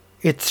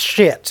It's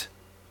shit.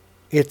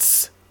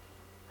 It's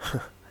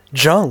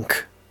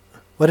junk.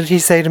 What did he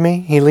say to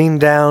me? He leaned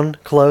down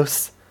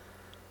close,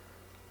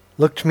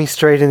 looked me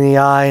straight in the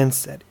eye and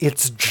said,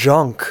 "It's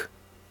junk.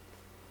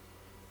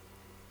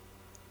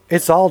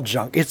 It's all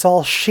junk. It's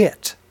all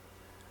shit.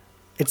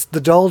 It's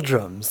the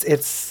doldrums.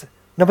 It's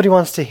nobody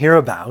wants to hear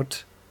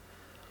about."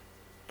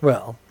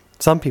 Well,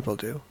 some people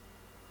do.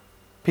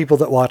 People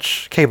that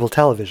watch cable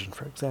television,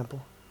 for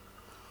example.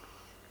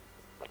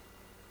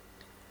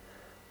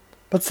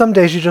 But some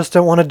days you just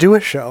don't want to do a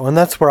show, and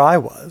that's where I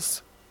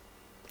was.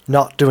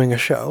 Not doing a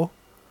show.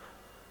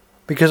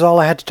 Because all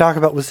I had to talk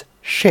about was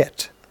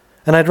shit.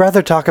 And I'd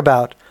rather talk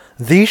about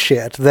the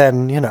shit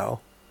than,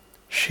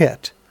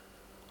 shit.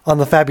 On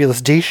the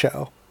Fabulous D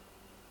Show.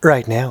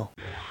 Right now.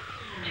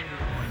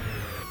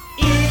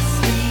 It's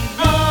the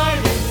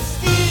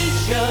Artist D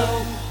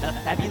Show. The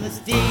Fabulous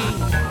D.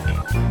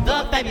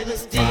 The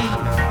Fabulous D.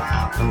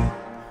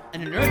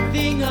 An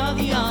unearthing of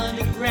the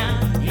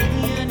underground.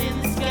 Alien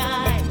in the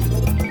sky.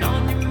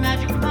 On your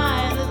magic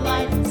pilot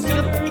light.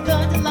 Super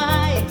the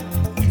delight.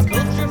 It's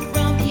culture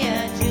from the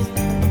edges.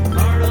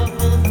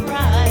 Carnival of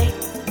fright.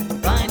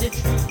 Find a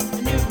truth,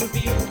 a new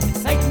review.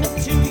 Excitement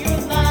to your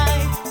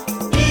life.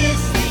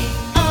 It's the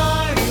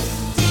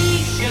Artist D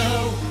Show.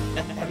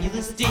 The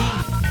Fabulous D.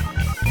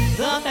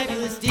 The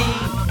Fabulous D.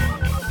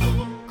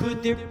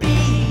 Could there be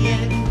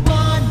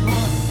anyone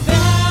more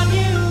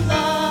fabulous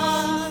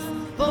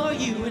for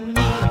you and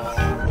me?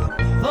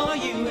 For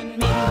you and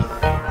me.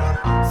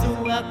 So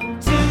welcome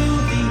to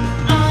the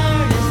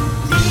Artist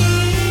D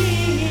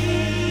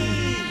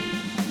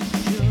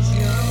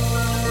Show.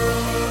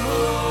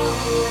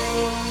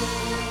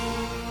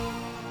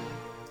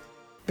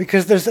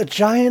 Because there's a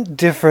giant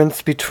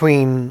difference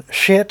between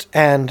shit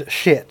and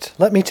shit.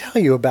 Let me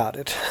tell you about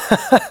it.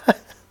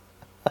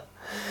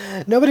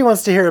 Nobody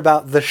wants to hear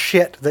about the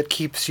shit that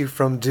keeps you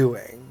from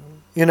doing.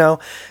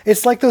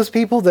 It's like those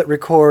people that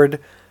record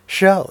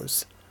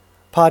shows,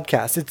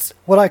 podcasts. It's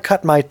what I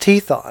cut my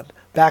teeth on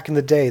back in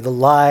the day, the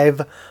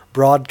live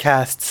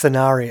broadcast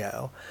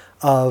scenario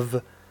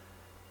of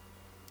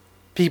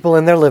people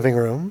in their living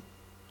room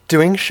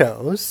doing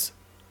shows,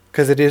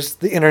 because it is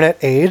the internet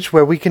age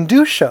where we can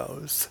do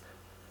shows.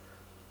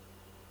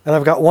 And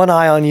I've got one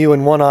eye on you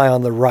and one eye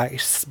on the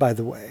rice, by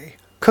the way.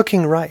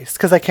 Cooking rice.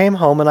 Because I came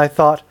home and I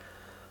thought,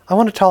 I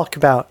want to talk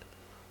about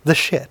the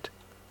shit,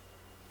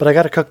 but I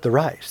got to cook the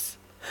rice.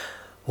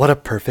 What a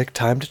perfect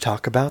time to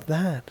talk about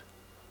that.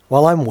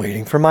 While I'm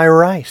waiting for my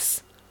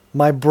rice,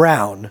 my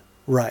brown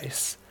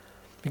rice.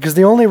 Because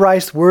the only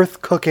rice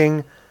worth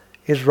cooking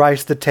is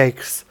rice that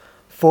takes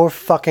for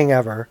fucking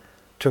ever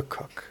to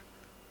cook.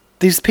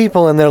 These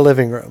people in their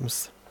living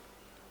rooms,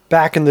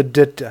 back in the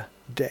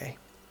day,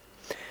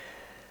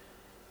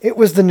 it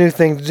was the new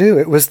thing to do.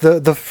 It was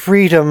the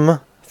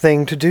freedom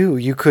thing to do.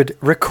 You could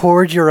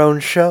record your own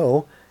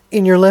show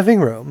in your living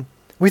room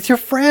with your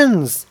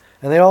friends,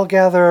 and they all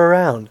gather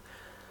around.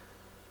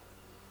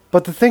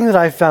 But the thing that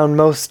I found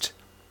most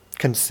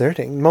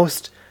concerning,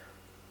 most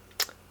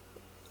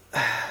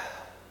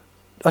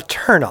a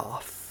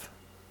turnoff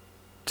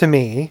to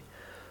me,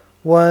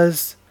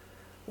 was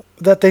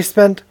that they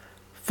spent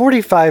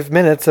 45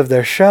 minutes of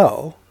their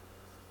show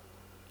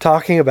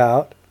talking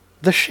about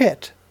the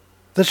shit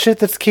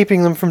that's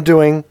keeping them from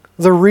doing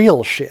the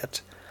real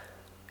shit.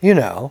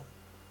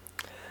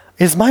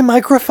 Is my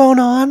microphone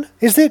on?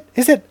 Is it,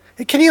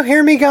 can you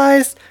hear me,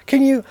 guys?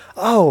 Can you,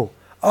 oh,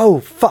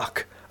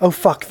 fuck.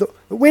 The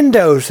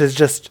Windows is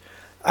just,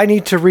 I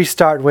need to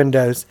restart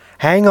Windows.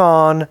 Hang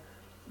on.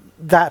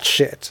 That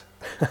shit.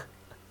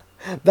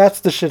 That's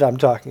the shit I'm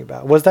talking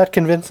about. Was that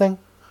convincing?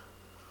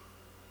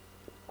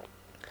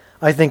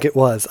 I think it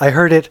was. I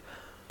heard it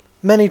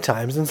many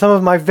times, and some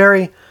of my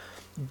very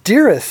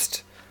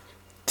dearest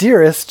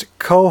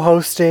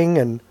co-hosting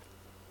and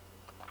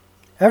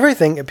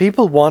everything,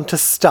 people want to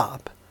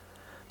stop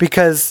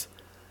because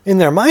in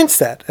their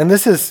mindset, and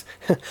this is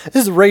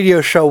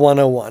Radio Show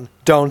 101,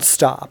 don't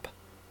stop.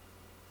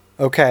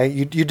 Okay?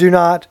 You do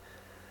not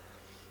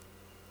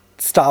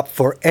stop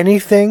for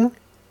anything,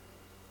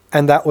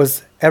 and that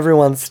was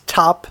everyone's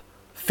top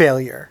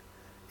failure,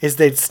 is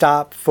they'd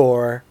stop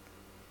for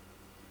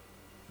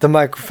the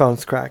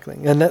microphones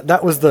crackling. And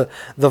that was the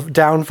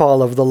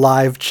downfall of the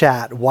live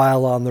chat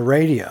while on the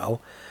radio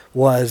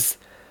was,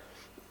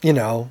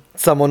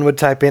 someone would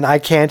type in, "I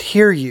can't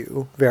hear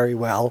you very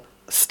well,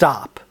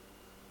 stop."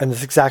 And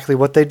that's exactly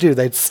what they do.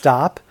 They'd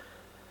stop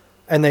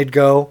and they'd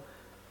go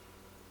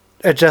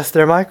adjust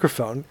their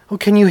microphone. "Oh,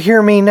 can you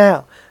hear me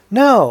now?"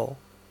 No.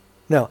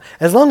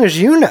 As long as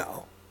you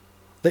know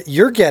that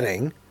you're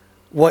getting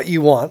what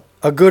you want,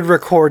 a good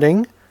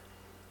recording,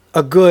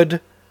 a good,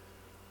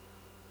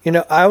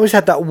 I always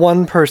had that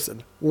one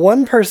person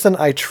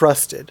I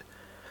trusted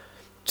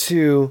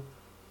to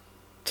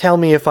tell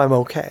me if I'm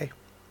okay.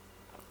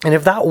 And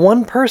if that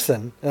one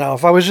person,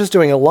 if I was just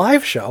doing a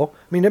live show,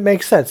 it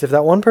makes sense. If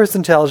that one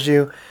person tells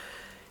you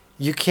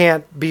you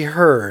can't be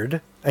heard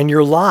and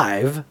you're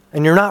live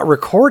and you're not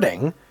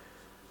recording,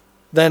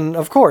 then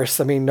of course,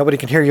 nobody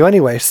can hear you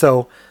anyway,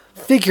 so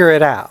figure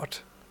it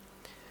out.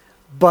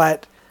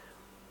 But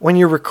when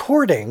you're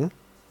recording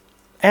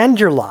and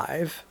you're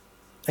live,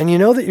 and you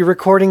know that your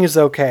recording is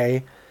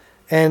okay,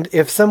 and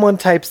if someone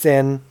types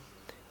in,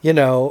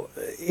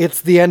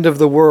 it's the end of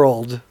the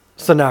world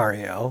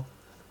scenario,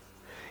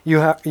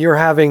 you're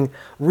having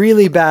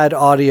really bad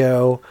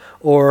audio,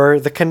 or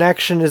the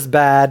connection is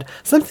bad,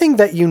 something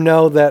that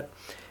that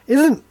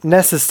isn't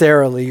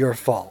necessarily your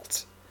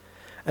fault.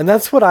 And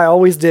that's what I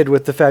always did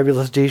with the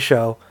Fabulous D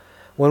Show.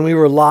 When we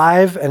were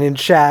live and in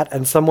chat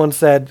and someone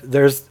said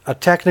there's a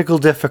technical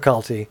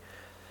difficulty,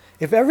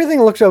 if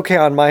everything looked okay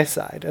on my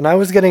side and I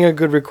was getting a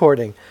good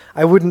recording,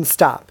 I wouldn't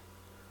stop.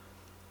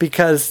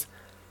 Because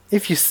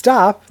if you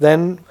stop,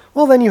 then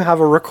you have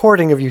a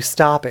recording of you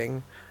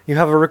stopping. You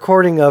have a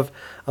recording of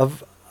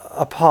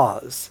a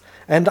pause.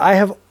 And I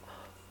have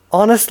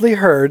honestly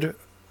heard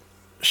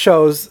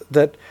shows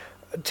that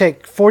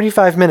take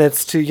 45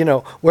 minutes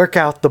to, work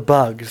out the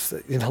bugs,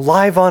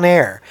 live on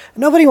air.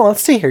 Nobody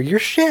wants to hear your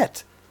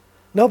shit.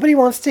 Nobody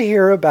wants to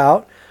hear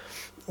about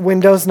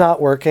Windows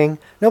not working.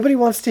 Nobody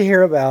wants to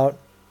hear about,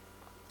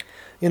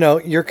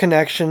 your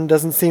connection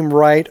doesn't seem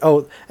right.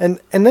 Oh, and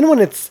then when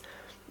it's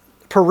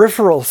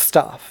peripheral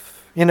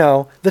stuff,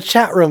 the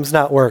chat room's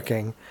not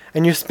working,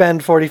 and you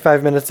spend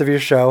 45 minutes of your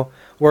show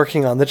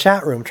working on the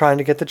chat room, trying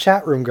to get the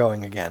chat room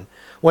going again.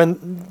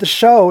 When the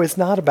show is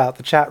not about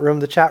the chat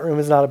room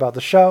is not about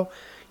the show,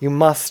 you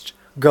must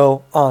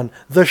go on.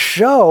 The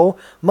show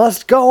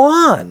must go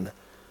on,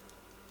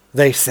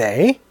 they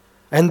say,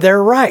 and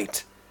they're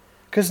right,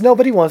 because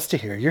nobody wants to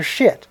hear your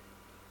shit.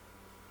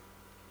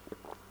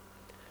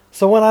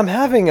 So when I'm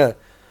having an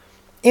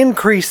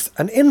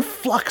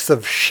influx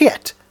of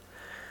shit,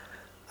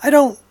 I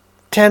don't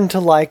tend to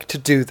like to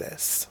do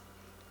this.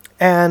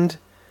 And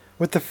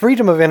with the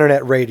freedom of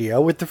internet radio,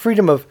 with the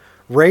freedom of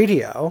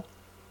radio,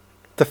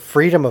 the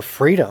freedom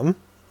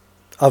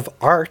of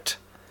art,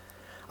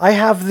 I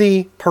have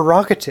the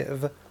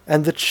prerogative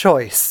and the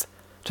choice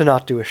to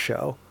not do a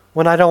show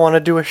when I don't want to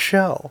do a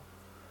show.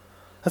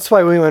 That's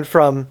why we went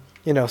from,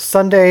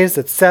 Sundays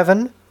at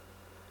 7.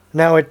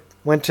 Now it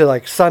went to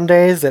like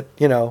Sundays at,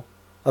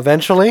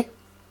 eventually.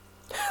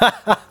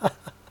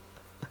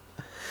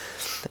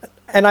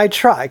 And I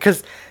try,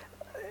 because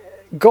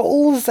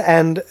goals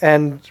and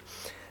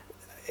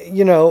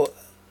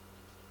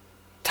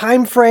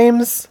time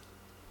frames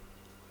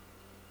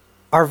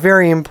are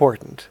very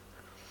important.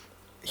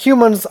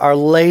 Humans are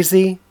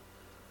lazy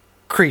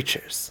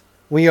creatures.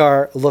 We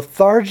are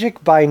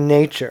lethargic by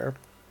nature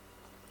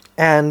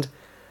and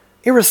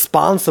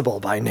irresponsible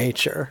by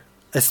nature,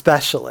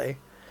 especially.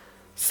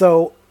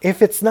 So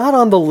if it's not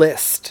on the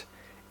list,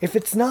 if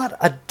it's not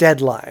a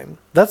deadline,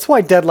 that's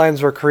why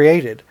deadlines were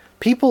created.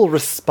 People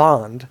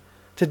respond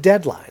to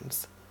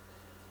deadlines.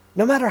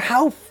 No matter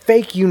how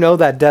fake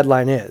that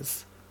deadline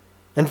is.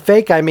 And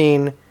fake, I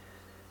mean,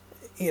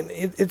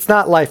 it's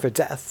not life or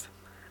death.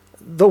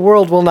 The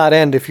world will not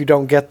end if you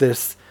don't get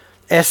this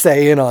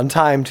essay in on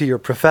time to your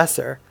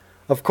professor.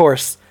 Of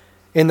course,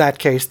 in that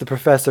case, the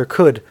professor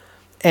could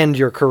end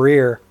your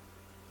career.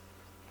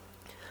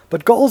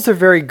 But goals are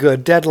very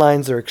good.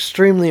 Deadlines are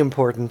extremely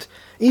important.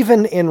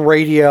 Even in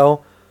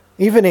radio,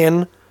 even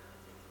in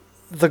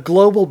the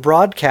global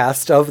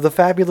broadcast of the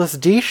Fabulous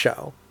D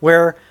Show,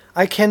 where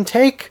I can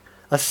take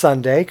a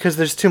Sunday because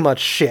there's too much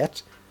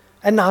shit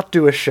and not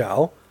do a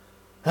show.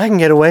 I can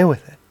get away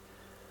with it.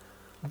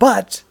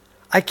 But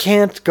I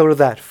can't go to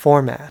that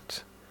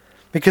format.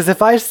 Because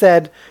if I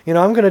said,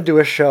 I'm going to do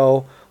a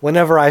show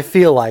whenever I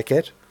feel like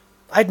it,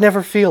 I'd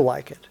never feel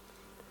like it.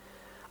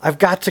 I've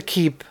got to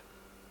keep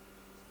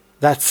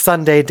that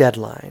Sunday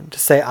deadline to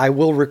say I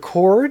will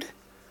record,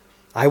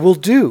 I will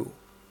do,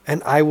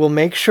 and I will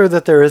make sure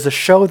that there is a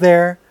show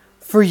there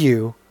for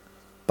you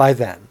by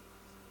then.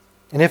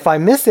 And if I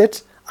miss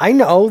it, I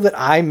know that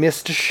I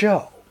missed a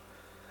show.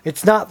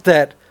 It's not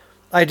that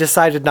I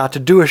decided not to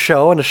do a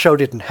show and a show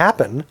didn't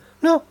happen.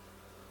 No.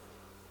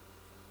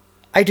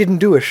 I didn't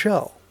do a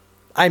show.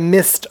 I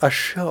missed a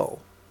show.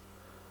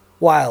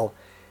 While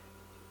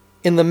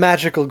in the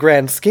magical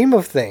grand scheme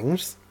of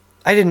things,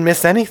 I didn't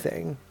miss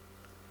anything.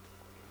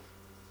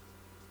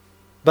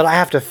 But I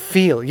have to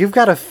feel. You've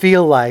got to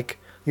feel like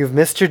you've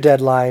missed your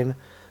deadline,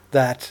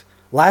 that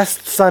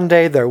last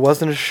Sunday there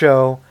wasn't a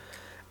show,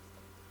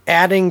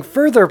 adding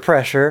further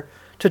pressure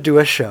to do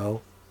a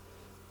show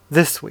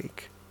this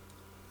week,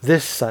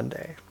 this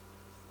Sunday.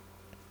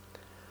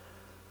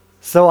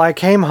 So I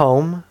came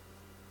home,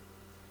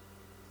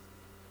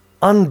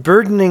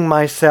 unburdening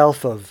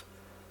myself of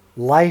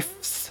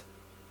life's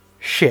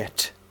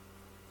shit.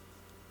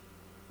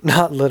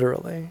 Not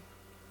literally.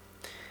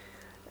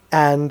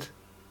 And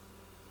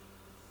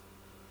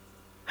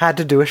had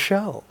to do a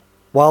show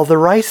while the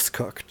rice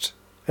cooked.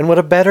 And what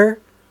a better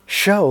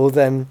show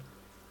than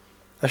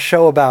a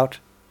show about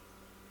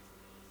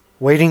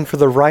waiting for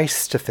the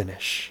rice to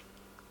finish.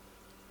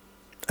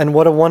 And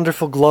what a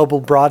wonderful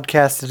global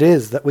broadcast it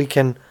is that we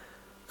can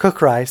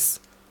cook rice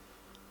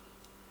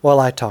while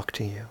I talk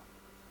to you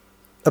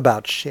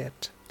about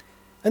shit.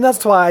 And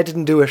that's why I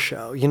didn't do a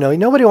show.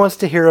 Nobody wants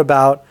to hear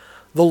about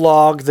the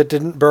log that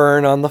didn't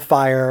burn on the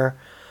fire,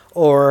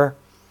 or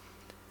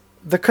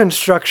the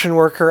construction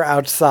worker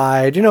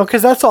outside,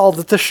 because that's all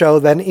that the show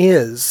then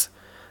is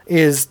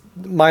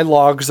my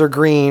logs are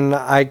green.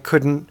 I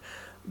couldn't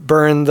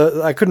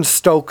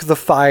stoke the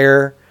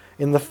fire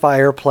in the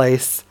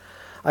fireplace.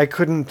 I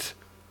couldn't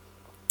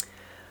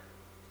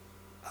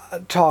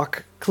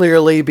talk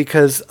clearly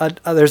because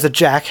there's a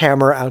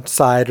jackhammer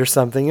outside or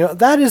something.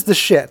 That is the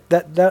shit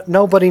that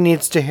nobody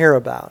needs to hear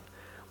about.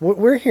 What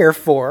we're here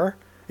for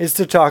is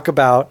to talk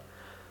about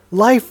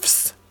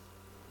life's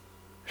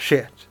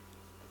shit.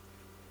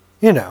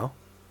 The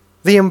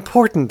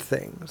important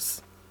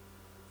things.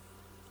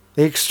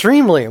 The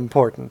extremely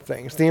important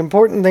things. The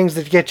important things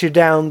that get you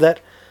down that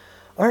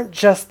aren't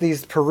just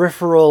these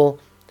peripheral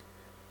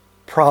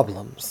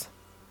problems.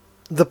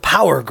 The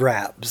power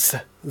grabs.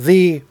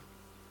 The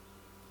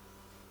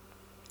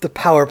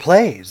power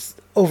plays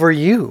over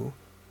you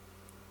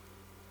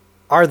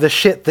are the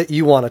shit that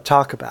you want to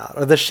talk about,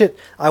 or the shit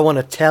I want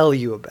to tell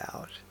you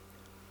about.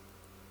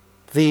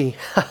 The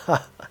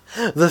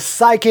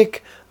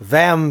psychic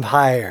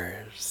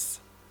vampires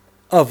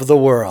of the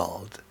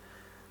world.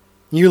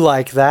 You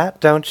like that,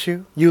 don't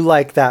you? You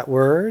like that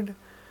word?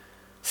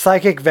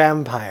 Psychic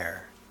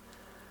vampire.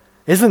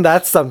 Isn't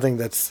that something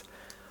that's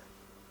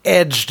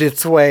edged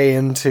its way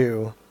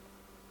into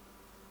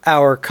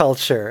our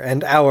culture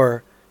and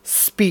our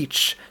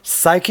speech?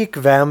 Psychic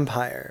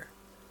vampire.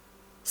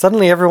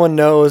 Suddenly everyone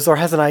knows or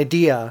has an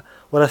idea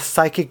what a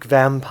psychic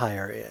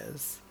vampire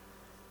is.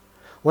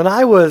 When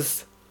I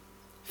was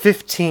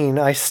 15,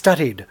 I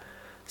studied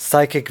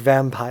psychic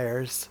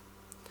vampires.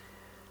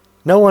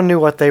 No one knew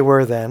what they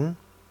were then,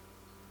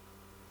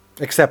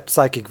 except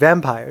psychic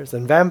vampires,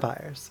 and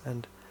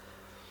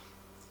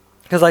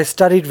because I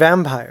studied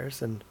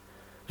vampires and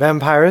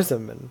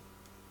vampirism and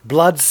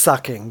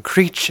blood-sucking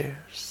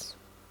creatures,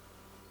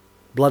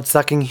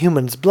 blood-sucking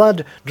humans,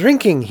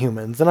 blood-drinking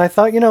humans, and I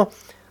thought,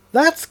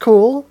 that's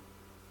cool.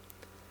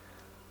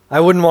 I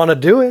wouldn't want to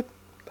do it,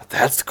 but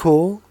that's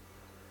cool.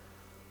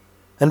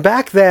 And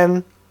back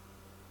then,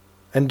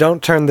 and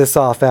don't turn this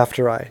off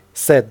after I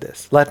said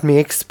this, let me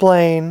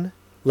explain,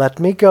 let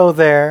me go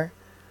there.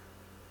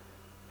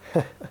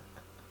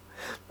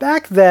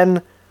 Back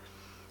then,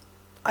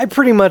 I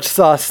pretty much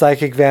saw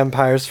psychic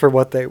vampires for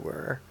what they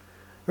were.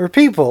 They were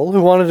people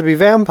who wanted to be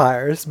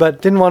vampires,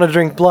 but didn't want to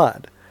drink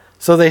blood.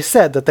 So they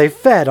said that they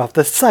fed off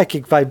the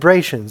psychic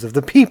vibrations of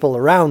the people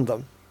around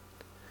them.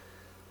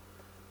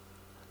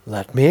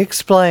 Let me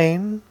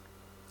explain.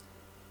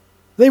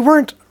 They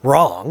weren't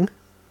wrong.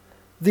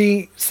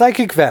 The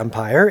psychic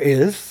vampire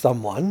is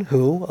someone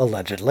who,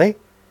 allegedly,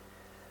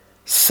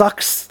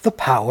 sucks the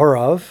power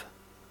of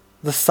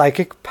the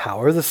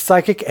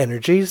psychic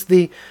energies,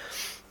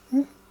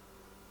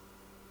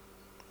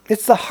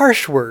 it's the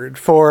harsh word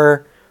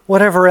for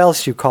whatever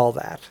else you call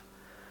that.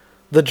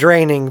 The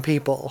draining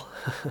people.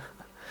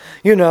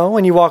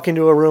 When you walk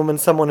into a room and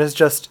someone is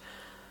just,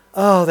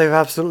 they've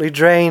absolutely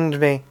drained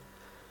me.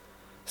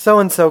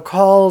 So-and-so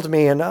called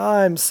me and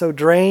I'm so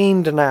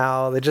drained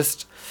now. They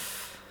just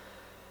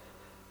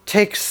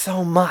take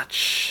so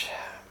much.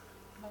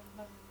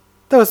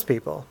 Those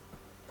people.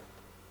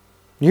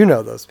 You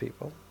know those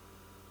people.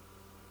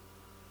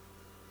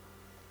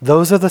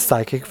 Those are the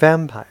psychic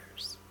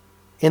vampires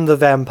in the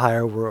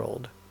vampire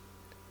world.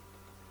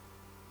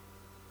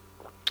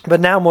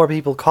 But now more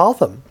people call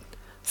them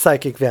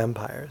psychic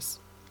vampires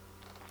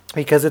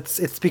because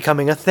it's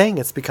becoming a thing.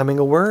 It's becoming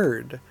a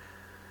word.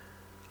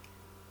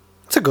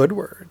 It's a good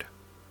word.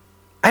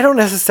 I don't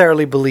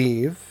necessarily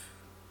believe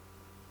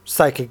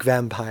psychic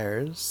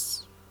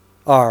vampires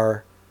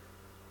are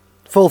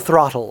full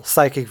throttle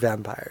psychic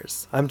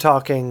vampires. I'm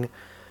talking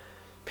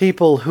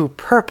people who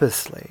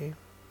purposely...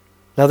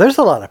 Now, there's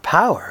a lot of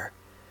power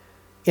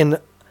in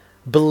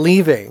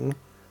believing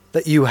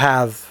that you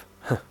have,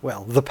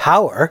 the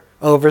power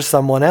over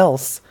someone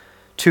else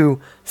to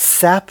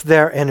sap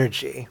their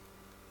energy.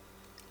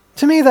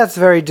 To me, that's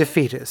very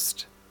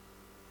defeatist.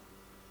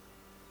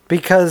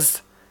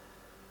 Because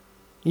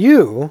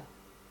you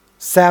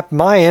sap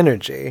my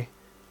energy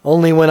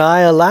only when I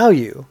allow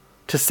you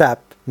to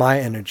sap my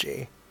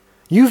energy.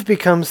 You've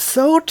become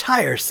so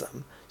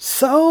tiresome,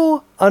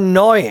 so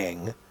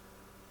annoying,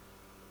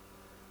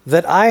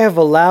 that I have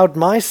allowed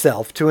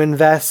myself to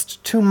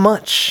invest too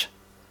much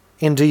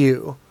into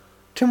you.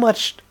 Too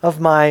much of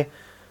my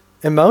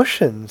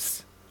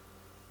emotions.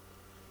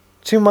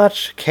 Too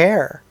much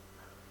care.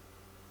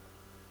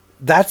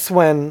 That's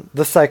when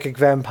the psychic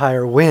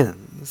vampire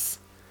wins.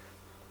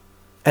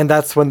 And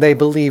that's when they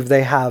believe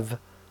they have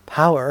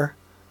power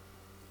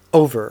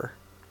over.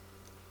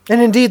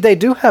 And indeed they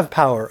do have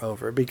power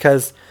over,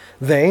 because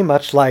they,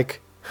 much like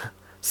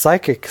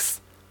psychics,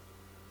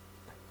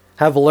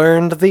 have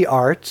learned the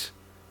art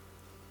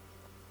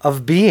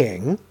of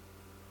being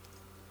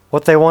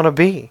what they want to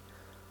be.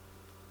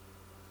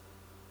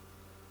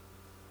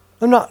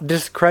 I'm not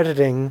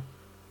discrediting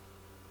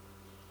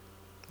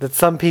that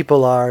some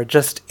people are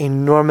just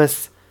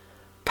enormous,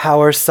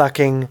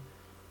 power-sucking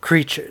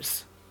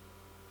creatures.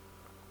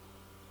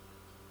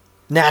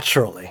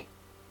 Naturally.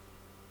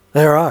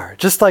 There are.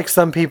 Just like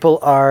some people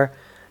are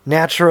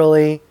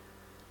naturally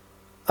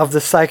of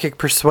the psychic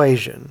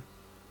persuasion.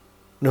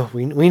 No,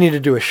 we need to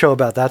do a show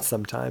about that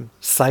sometime.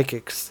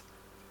 Psychics.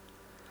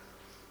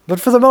 But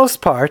for the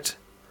most part,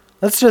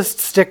 let's just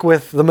stick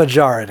with the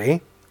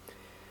majority.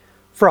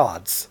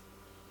 Frauds.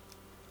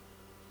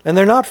 And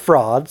they're not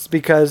frauds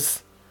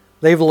because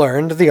they've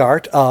learned the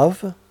art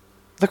of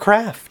the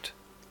craft.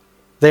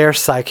 They are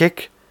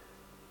psychic,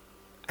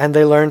 and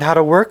they learned how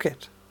to work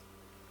it.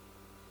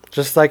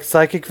 Just like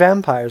psychic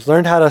vampires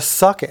learned how to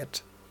suck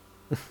it.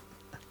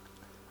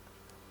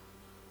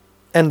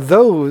 And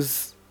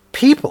those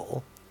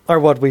people are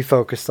what we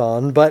focus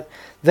on, but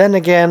then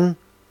again,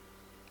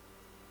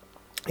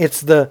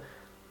 it's the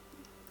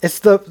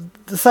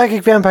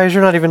psychic vampires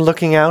you're not even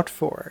looking out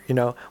for, you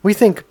know. We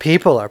think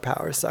people are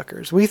power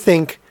suckers. We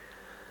think,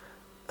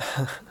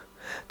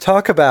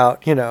 talk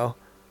about, you know,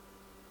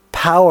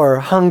 power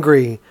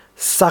hungry,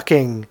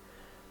 sucking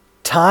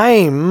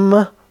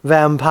time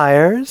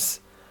vampires.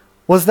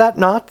 Was that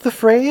not the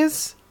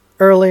phrase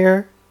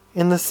earlier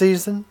in the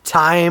season?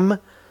 Time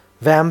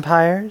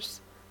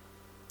vampires?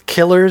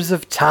 Killers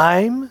of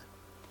time?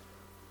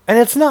 And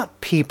it's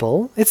not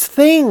people, it's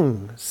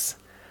things.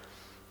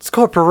 It's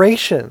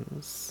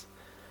corporations.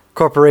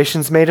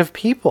 Corporations made of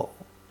people.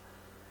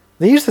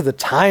 These are the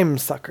time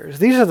suckers.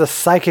 These are the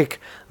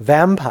psychic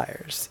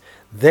vampires.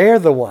 They're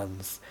the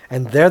ones.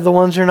 And they're the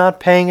ones you're not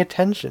paying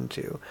attention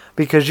to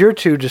because you're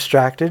too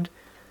distracted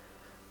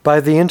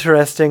by the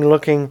interesting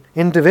looking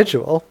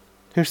individual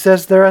who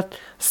says they're a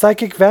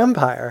psychic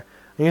vampire.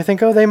 And you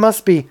think, oh, they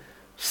must be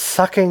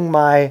sucking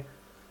my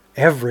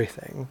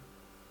everything.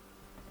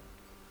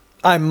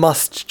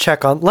 Let's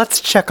check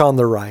on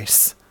the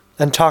rice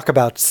and talk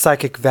about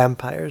psychic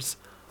vampires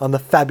on the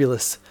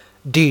Fabulous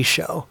D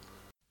Show.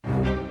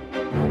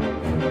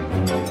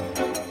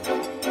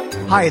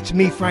 Hi, it's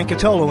me, Frank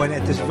Catolo, and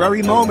at this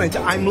very moment,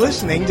 I'm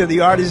listening to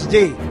The Artist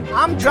D.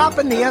 I'm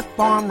dropping the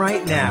F-bomb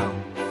right now.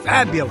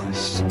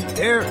 Fabulous.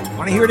 There,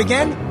 want to hear it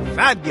again?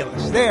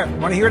 Fabulous. There,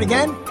 want to hear it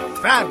again?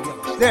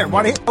 Fabulous. There,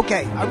 want to hear...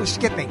 Okay, I was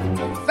skipping.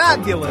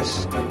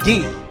 Fabulous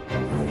D.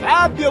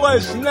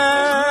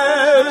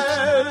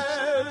 Fabulousness!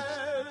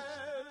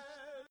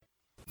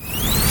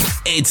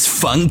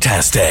 It's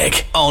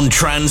Funktastic on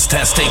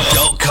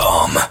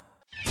transtastic.com.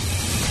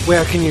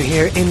 Where can you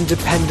hear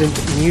independent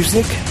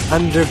music,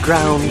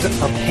 underground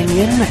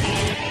opinion,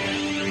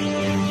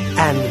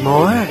 and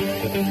more?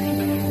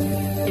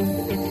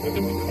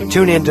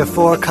 Tune in to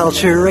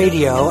 4Culture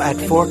Radio at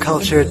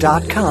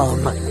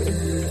 4culture.com.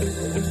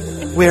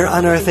 We're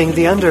unearthing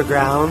the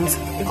underground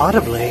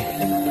audibly.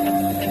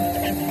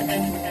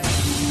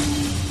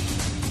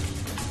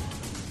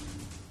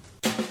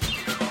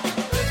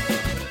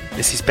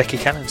 This is Becky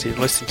Cannons, and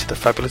you're listening to The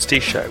Fabulous D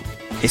Show.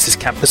 It's as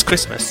camp as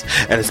Christmas,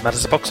 and as mad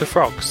as a box of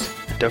frogs.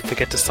 And don't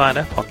forget to sign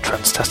up on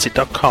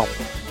transtastic.com,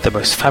 the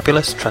most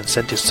fabulous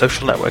transcendent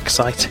social network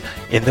site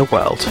in the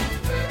world.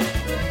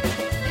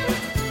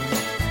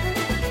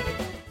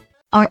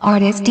 Our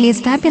artist D is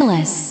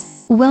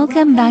fabulous.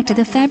 Welcome back to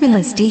The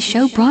Fabulous D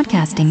Show,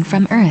 broadcasting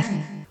from Earth.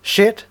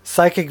 Shit,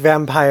 psychic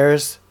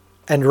vampires,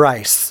 and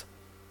rice.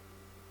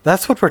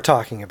 That's what we're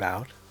talking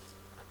about.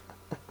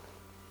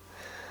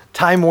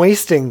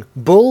 Time-wasting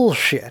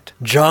bullshit.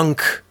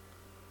 Junk.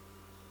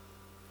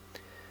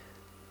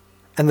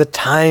 And the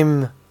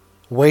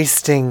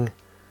time-wasting...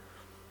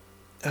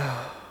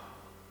 I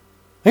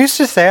used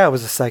to say I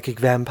was a psychic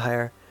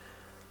vampire.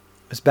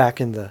 It was back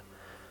in the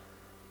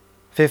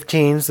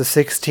 15s, the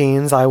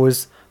 16s. I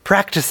was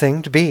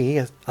practicing to be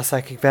a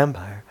psychic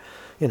vampire.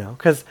 You know,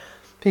 because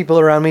people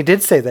around me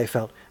did say they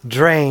felt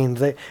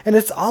drained. And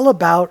it's all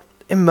about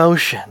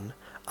emotion.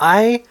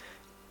 I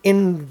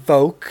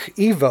evoke...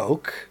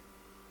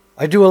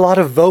 I do a lot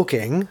of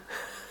voking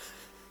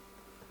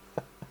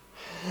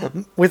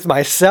with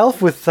myself,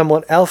 with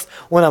someone else.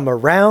 When I'm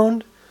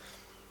around,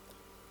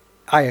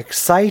 I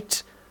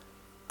excite,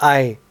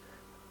 I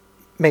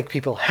make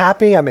people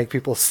happy, I make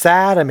people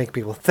sad, I make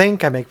people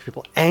think, I make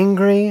people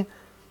angry.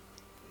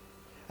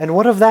 And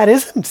what if that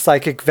isn't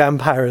psychic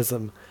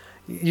vampirism?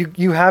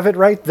 You have it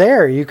right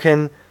there. You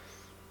can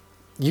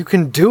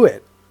do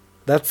it.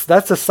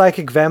 That's a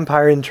psychic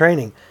vampire in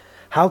training.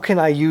 How can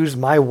I use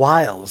my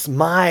wiles,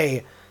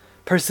 my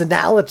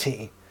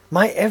personality,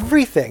 my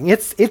everything?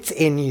 It's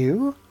in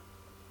you.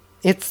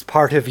 It's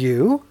part of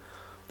you.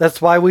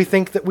 That's why we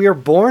think that we are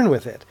born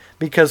with it,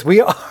 because we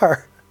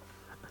are.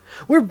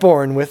 We're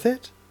born with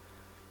it,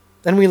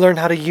 and we learn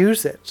how to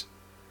use it.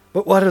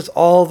 But what is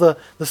all the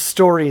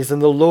stories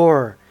and the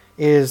lore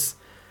is,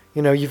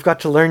 you know, you've got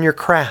to learn your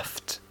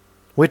craft.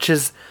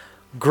 Witches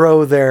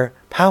grow their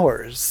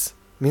powers.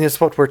 I mean,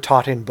 it's what we're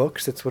taught in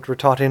books. It's what we're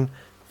taught in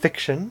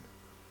fiction.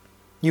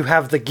 You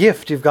have the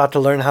gift. You've got to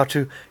learn how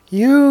to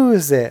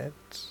use it.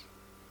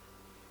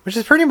 Which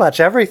is pretty much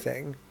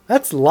everything.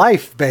 That's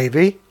life,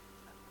 baby.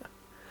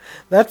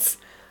 That's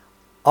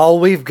all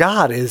we've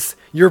got is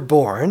you're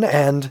born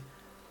and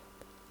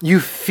you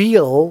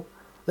feel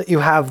that you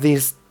have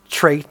these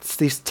traits,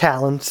 these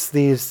talents,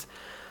 these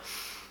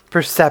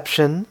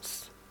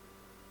perceptions.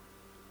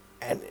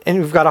 And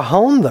you've got to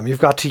hone them. You've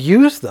got to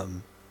use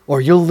them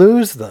or you'll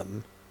lose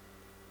them.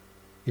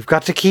 You've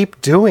got to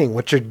keep doing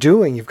what you're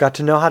doing. You've got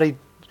to know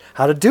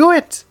how to do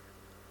it.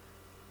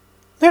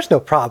 There's no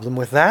problem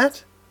with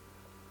that.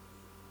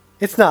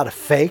 It's not a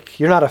fake.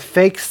 You're not a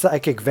fake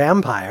psychic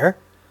vampire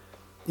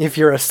if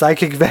you're a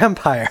psychic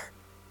vampire.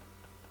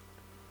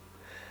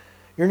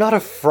 You're not a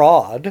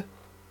fraud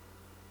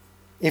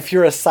if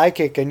you're a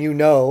psychic and you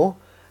know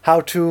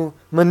how to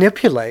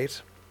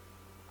manipulate.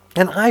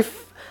 And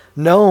I've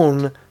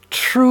known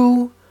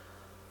true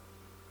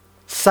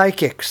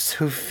psychics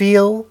who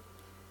feel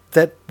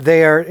that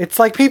it's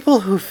like people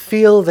who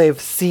feel they've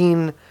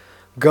seen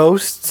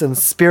ghosts and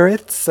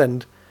spirits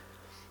and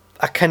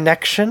a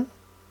connection.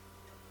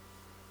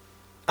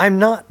 I'm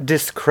not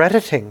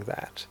discrediting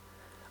that.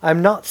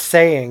 I'm not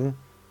saying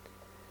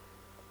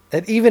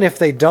that even if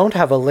they don't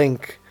have a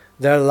link,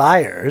 they're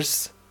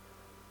liars.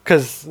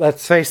 Because,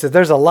 let's face it,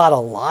 there's a lot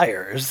of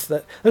liars.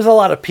 There's a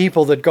lot of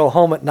people that go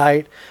home at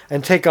night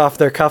and take off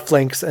their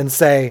cufflinks and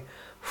say,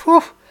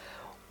 whew,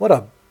 what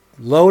a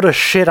load of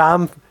shit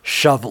I'm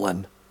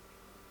shoveling.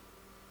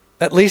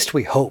 At least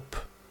we hope.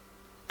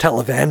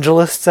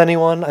 Televangelists,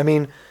 anyone? I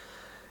mean,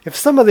 if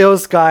some of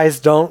those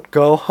guys don't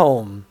go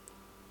home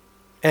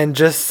and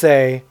just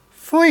say,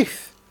 phew,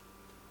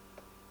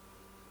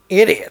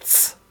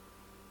 idiots,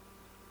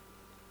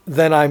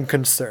 then I'm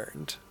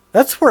concerned.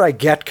 That's where I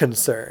get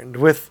concerned,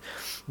 with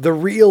the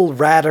real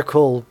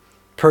radical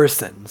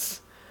persons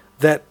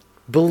that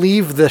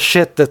believe the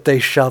shit that they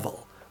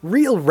shovel.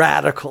 Real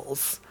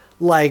radicals,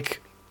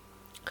 like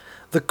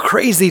the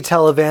crazy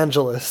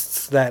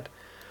televangelists that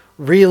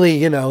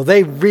really,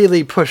 they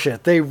really push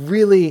it. They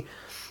really,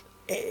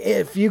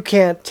 if you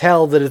can't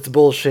tell that it's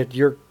bullshit,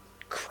 you're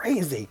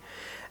crazy.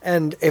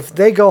 And if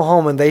they go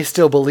home and they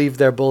still believe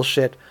their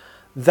bullshit,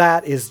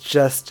 that is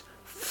just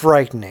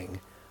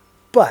frightening.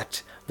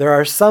 But there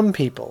are some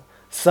people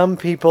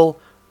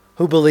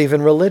who believe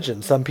in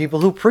religion, some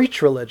people who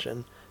preach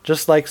religion,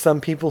 just like some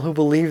people who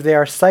believe they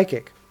are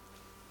psychic.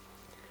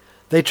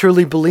 They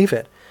truly believe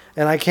it,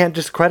 and I can't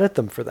discredit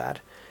them for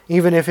that,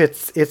 even if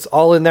it's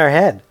all in their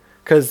head.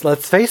 Because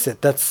let's face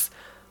it,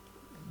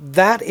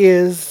 that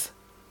is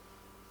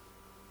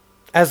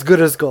as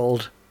good as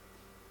gold.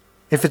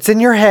 If it's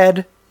in your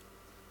head,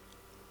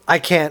 I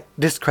can't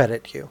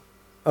discredit you.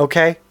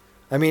 Okay?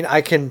 I mean, I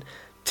can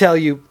tell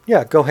you,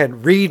 yeah, go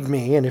ahead, read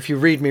me, and if you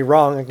read me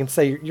wrong, I can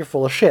say you're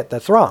full of shit.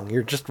 That's wrong.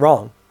 You're just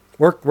wrong.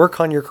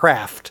 Work on your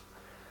craft.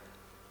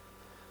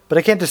 But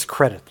I can't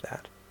discredit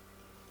that.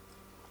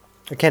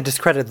 I can't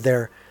discredit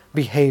their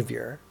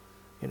behavior.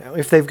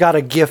 If they've got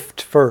a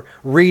gift for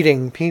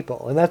reading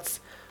people, and that's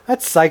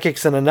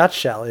psychics in a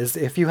nutshell, is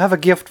if you have a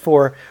gift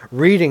for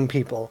reading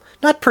people,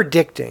 not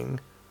predicting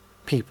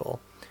people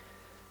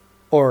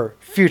or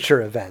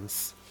future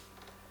events,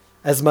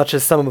 as much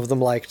as some of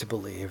them like to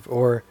believe,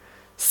 or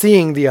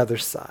seeing the other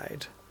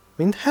side.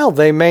 I mean, hell,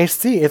 they may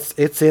see.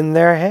 It's in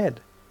their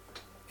head.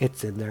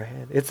 It's in their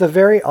head. It's a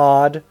very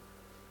odd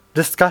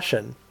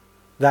discussion,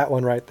 that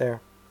one right there.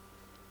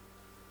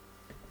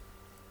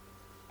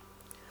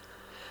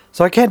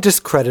 So I can't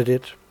discredit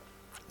it,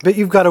 but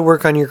you've got to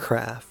work on your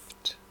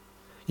craft.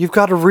 You've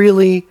got to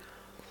really,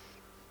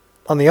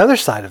 on the other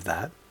side of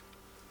that,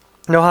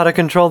 know how to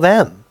control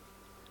them.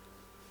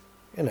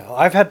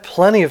 I've had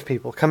plenty of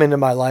people come into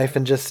my life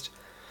and just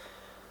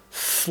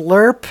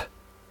slurp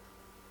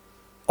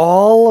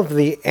all of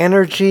the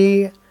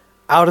energy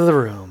out of the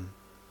room.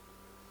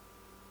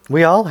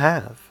 We all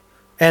have.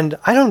 And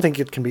I don't think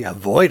it can be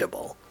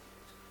avoidable.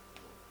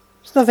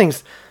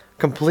 Nothing's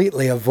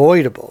completely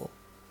avoidable.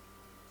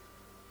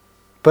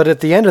 But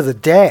at the end of the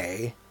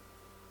day,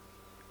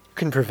 you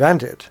can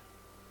prevent it.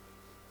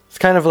 It's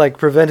kind of like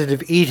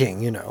preventative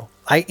eating,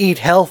 I eat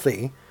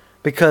healthy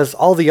because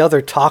all the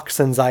other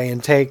toxins I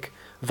intake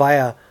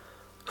via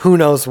who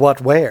knows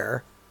what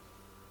where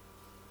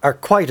are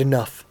quite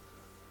enough.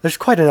 There's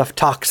quite enough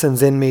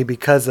toxins in me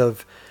because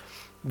of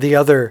the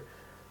other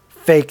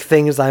fake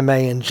things I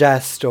may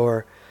ingest,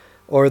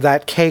 or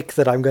that cake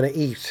that I'm going to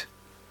eat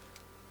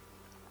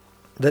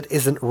that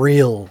isn't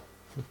real.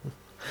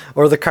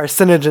 Or the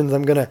carcinogens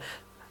I'm going to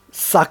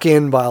suck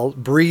in while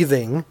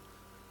breathing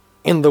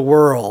in the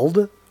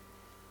world.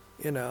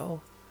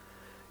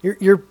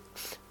 You're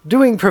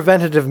doing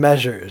preventative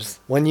measures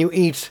when you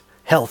eat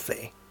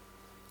healthy.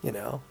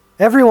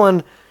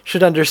 Everyone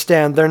should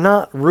understand they're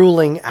not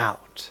ruling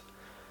out.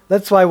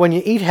 That's why when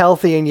you eat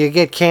healthy and you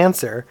get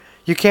cancer,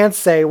 you can't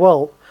say,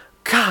 well,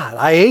 God,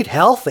 I ate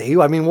healthy.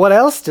 I mean, what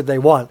else did they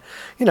want?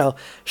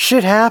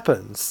 Shit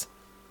happens.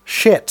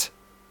 Shit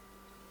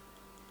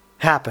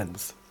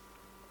happens.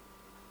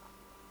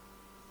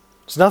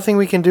 There's nothing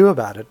we can do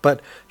about it, but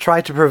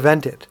try to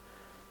prevent it.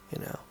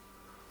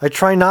 I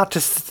try not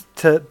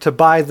to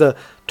buy the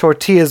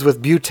tortillas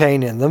with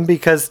butane in them,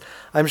 because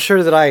I'm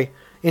sure that I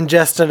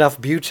ingest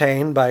enough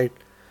butane by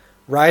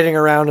riding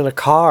around in a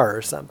car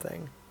or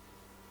something.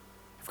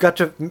 You've got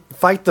to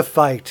fight the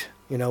fight.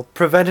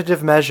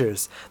 Preventative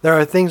measures. There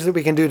are things that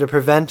we can do to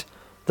prevent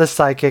the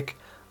psychic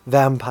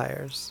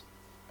vampires.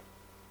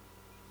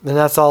 And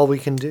that's all we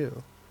can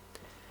do.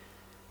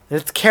 And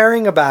it's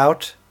caring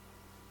about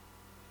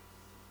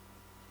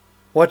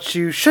what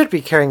you should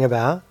be caring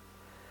about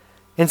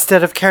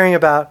instead of caring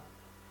about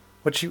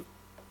what you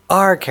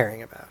are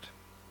caring about.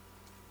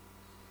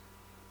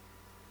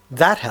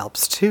 That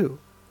helps too.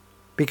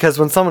 Because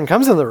when someone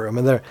comes in the room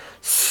and they're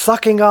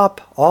sucking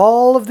up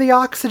all of the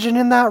oxygen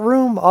in that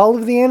room, all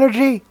of the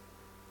energy,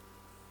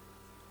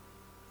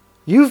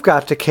 you've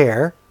got to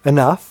care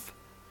enough,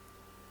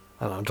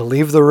 I don't know, to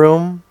leave the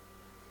room,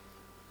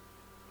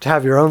 to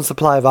have your own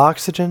supply of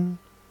oxygen,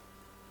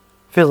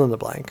 fill in the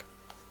blank.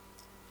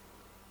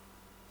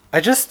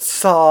 I just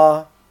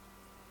saw,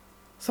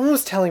 someone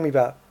was telling me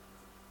about,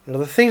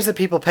 the things that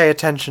people pay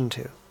attention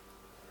to.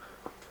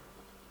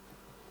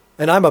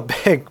 And I'm a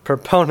big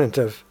proponent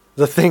of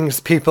the things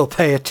people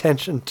pay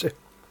attention to.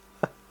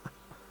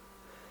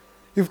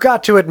 You've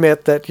got to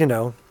admit that,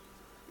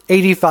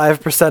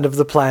 85% of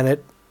the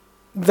planet,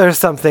 there's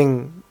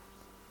something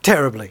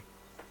terribly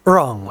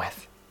wrong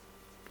with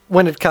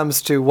when it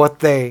comes to what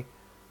they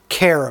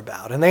care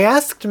about. And they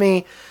asked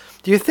me,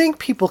 do you think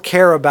people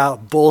care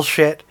about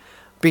bullshit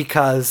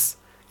because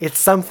it's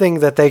something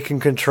that they can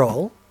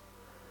control?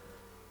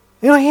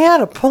 He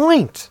had a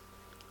point.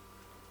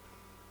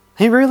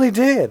 He really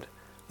did.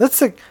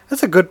 That's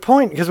a good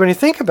point, because when you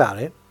think about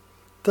it,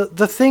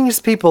 the things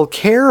people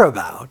care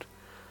about,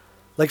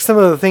 like some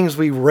of the things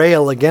we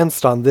rail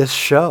against on this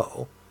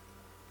show,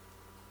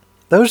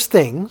 those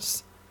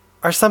things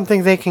are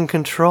something they can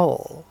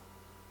control.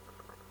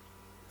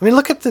 I mean,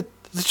 look at the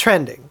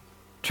trending.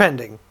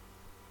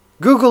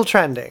 Google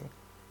trending.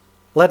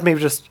 Let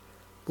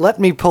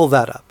me pull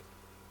that up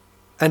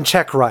and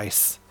check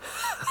rice.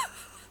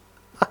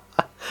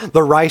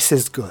 The rice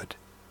is good.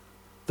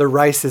 The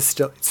rice is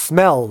still, it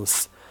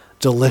smells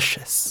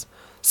delicious.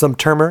 Some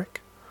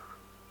turmeric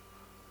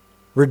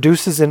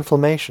reduces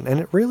inflammation, and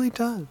it really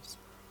does.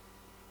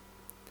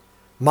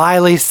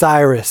 Miley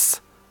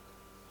Cyrus,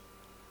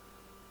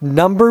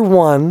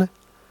 #1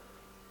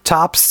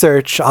 top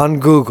search on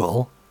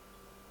Google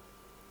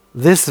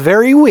this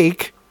very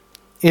week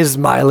is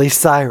Miley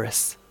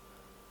Cyrus.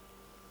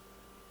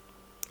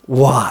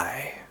 Why?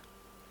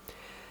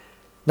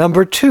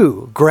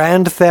 #2,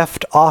 Grand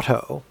Theft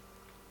Auto.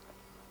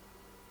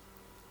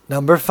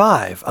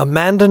 #5,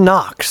 Amanda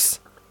Knox.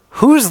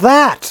 Who's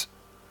that?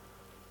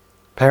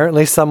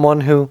 Apparently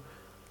someone who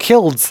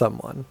killed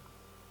someone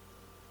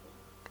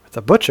with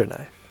a butcher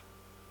knife.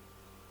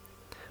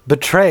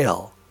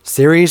 Betrayal,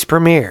 series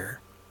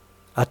premiere,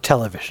 a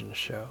television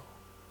show.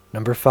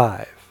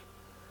 #5.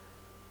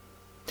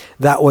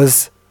 That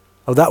was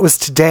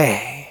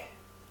today.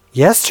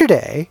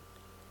 Yesterday,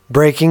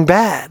 Breaking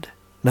Bad,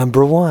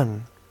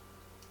 #1.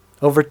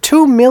 Over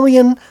 2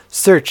 million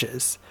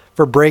searches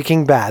for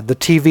Breaking Bad, the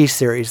TV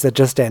series that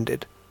just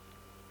ended.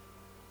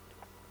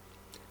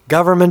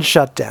 Government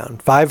shutdown,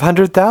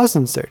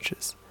 500,000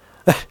 searches.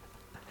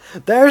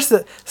 There's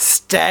the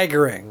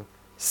staggering.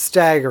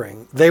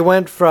 They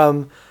went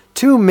from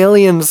 2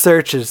 million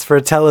searches for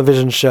a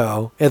television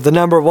show at the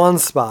 #1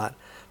 spot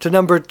to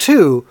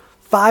 #2,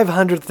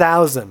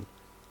 500,000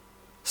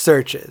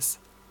 searches.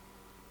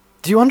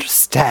 Do you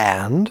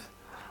understand?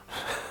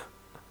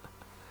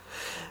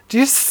 Do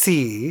you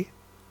see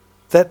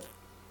that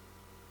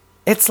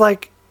it's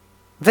like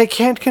they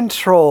can't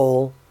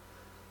control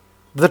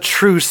the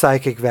true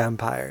psychic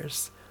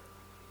vampires?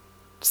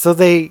 So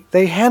they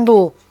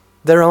handle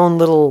their own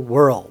little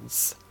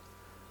worlds.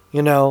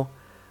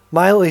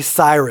 Miley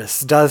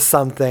Cyrus does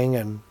something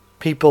and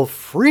people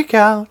freak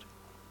out.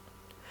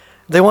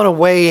 They want to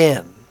weigh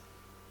in.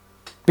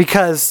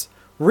 Because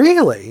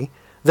really,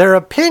 their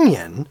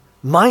opinion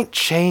might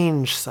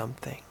change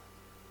something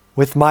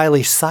with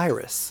Miley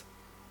Cyrus.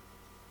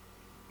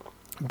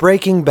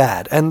 Breaking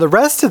Bad. And the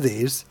rest of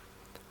these,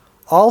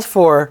 all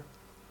four,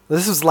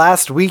 this was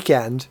last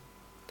weekend,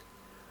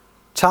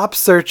 top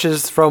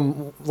searches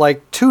from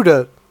like 2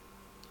 to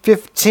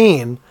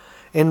 15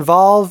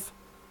 involve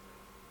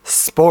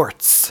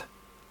sports.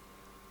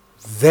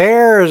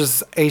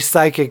 There's a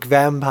psychic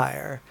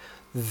vampire.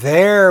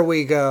 There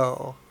we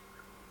go.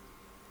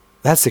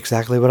 That's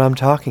exactly what I'm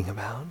talking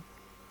about.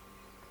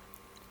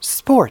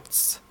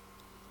 Sports.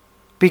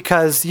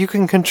 Because you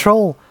can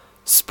control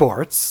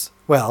sports.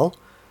 Well,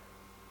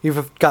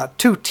 you've got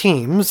 2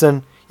 teams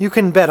and you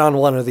can bet on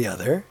one or the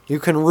other. You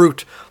can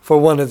root for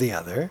one or the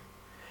other.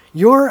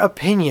 Your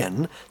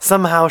opinion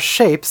somehow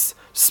shapes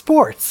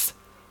sports.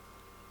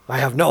 I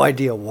have no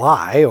idea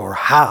why or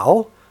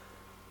how,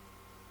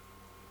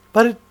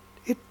 but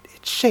it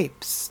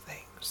shapes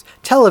things.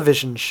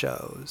 Television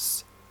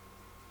shows.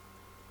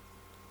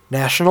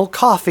 National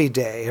Coffee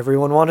Day.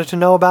 Everyone wanted to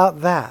know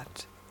about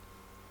that.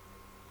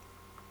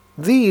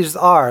 These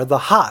are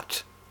the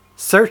hot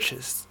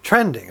searches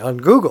trending on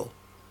Google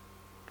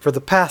for the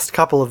past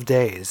couple of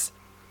days.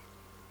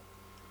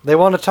 They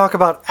want to talk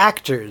about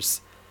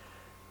actors,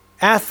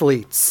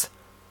 athletes,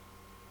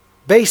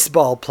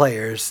 baseball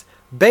players,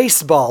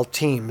 baseball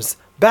teams,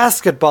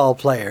 basketball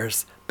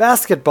players,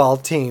 basketball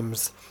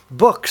teams,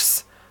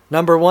 books.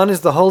 #1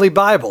 is the Holy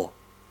Bible.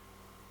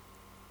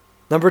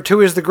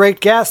 #2 is The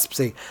Great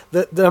Gatsby.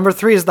 The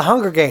 #3 is The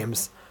Hunger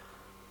Games.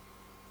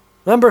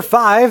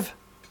 #5,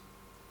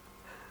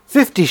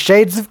 50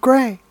 Shades of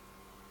Grey.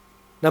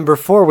 Number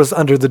 4 was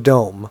Under the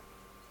Dome.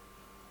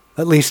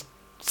 At least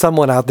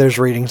someone out there's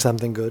reading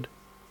something good.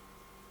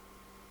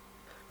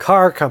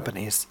 Car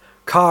companies,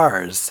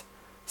 cars,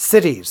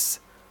 cities,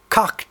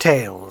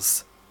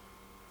 cocktails,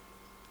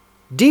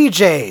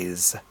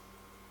 DJs,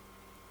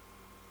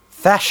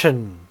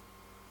 fashion,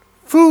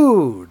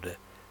 food,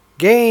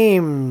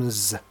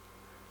 games,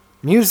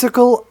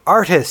 musical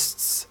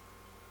artists,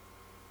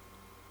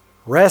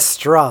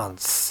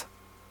 restaurants,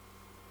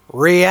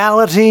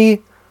 reality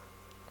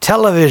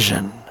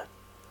television.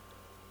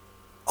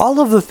 All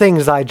of the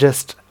things I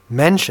just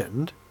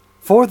mentioned,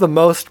 for the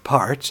most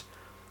part,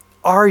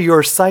 are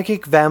your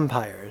psychic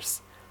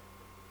vampires.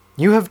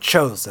 You have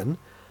chosen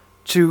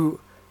to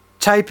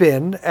type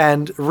in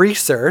and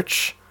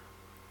research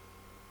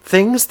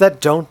things that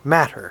don't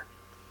matter.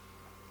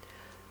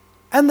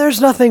 And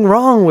there's nothing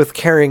wrong with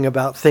caring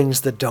about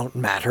things that don't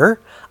matter.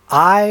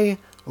 I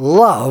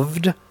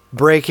loved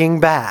Breaking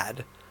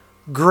Bad.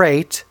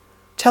 Great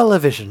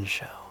television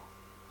show.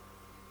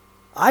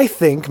 I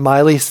think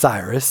Miley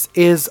Cyrus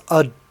is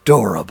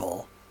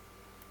adorable.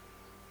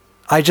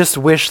 I just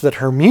wish that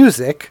her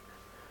music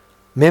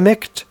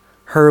mimicked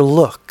her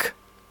look.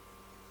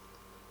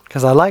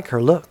 Because I like her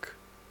look.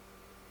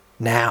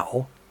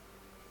 Now.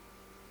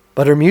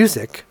 But her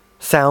music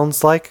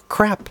sounds like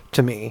crap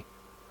to me.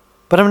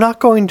 But I'm not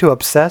going to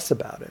obsess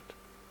about it.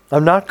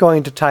 I'm not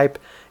going to type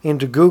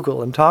into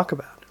Google and talk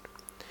about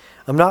it.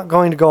 I'm not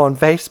going to go on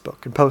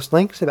Facebook and post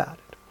links about it.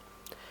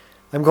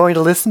 I'm going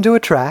to listen to a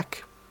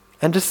track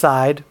and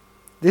decide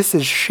this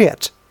is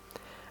shit.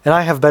 And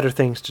I have better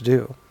things to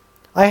do.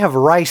 I have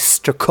rice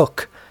to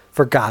cook,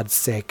 for God's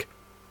sake.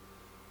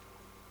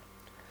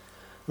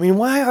 I mean,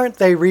 why aren't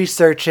they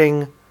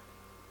researching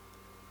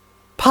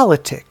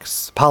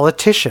politics,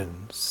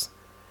 politicians?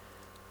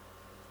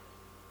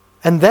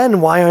 And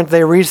then why aren't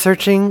they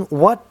researching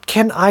what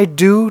can I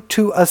do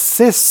to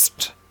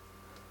assist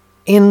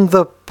in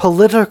the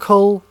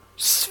political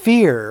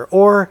sphere,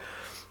 or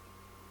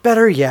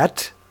better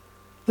yet,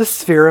 the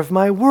sphere of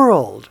my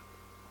world?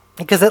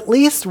 Because at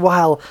least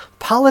while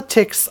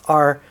politics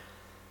are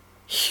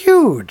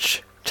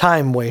huge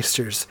time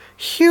wasters,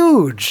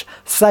 huge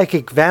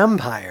psychic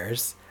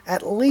vampires,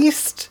 at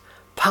least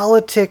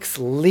politics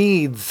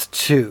leads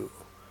to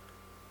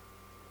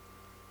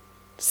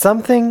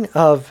something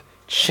of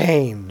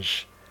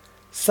change.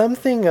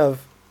 Something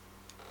of,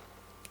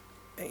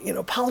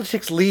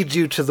 politics leads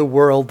you to the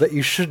world that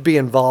you should be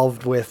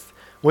involved with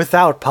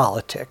without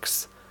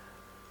politics.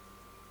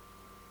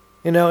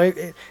 And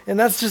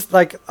that's just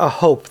like a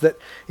hope that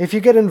if you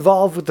get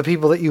involved with the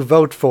people that you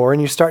vote for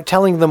and you start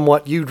telling them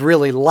what you'd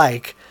really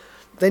like,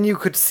 then you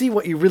could see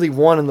what you really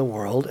want in the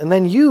world, and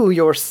then you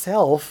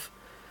yourself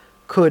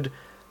could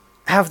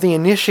have the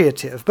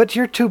initiative. But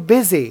you're too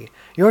busy.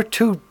 You're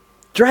too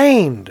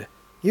drained.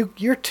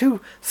 You're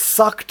too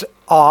sucked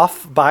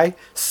off by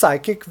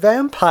psychic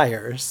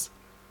vampires.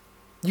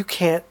 You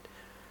can't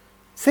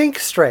think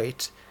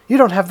straight. You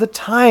don't have the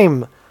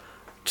time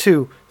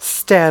to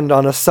stand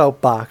on a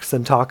soapbox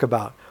and talk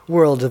about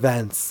world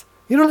events.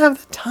 You don't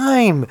have the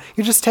time.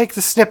 You just take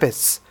the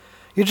snippets.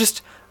 You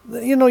just,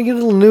 you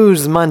little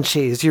news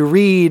munchies. You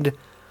read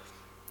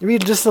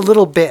just a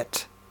little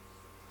bit.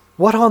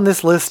 What on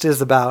this list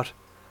is about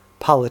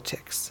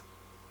politics?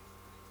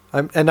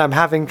 I'm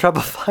having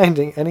trouble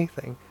finding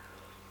anything.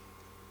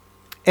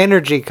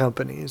 Energy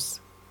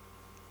companies.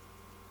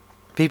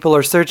 People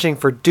are searching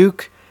for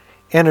Duke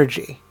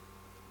Energy,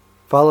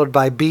 followed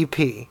by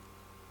BP.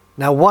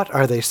 Now, what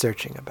are they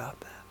searching about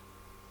that?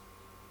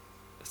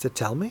 Does it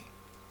tell me?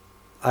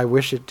 I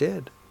wish it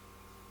did.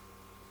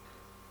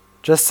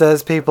 Just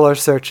says people are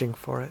searching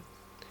for it.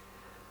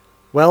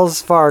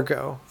 Wells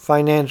Fargo,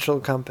 financial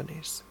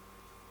companies.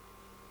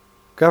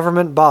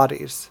 Government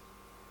bodies.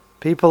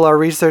 People are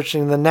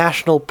researching the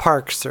National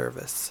Park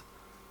Service.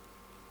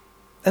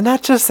 And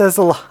that just says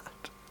a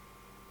lot.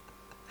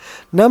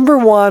 Number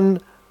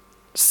one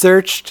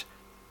searched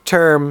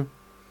term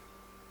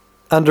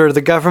under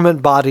the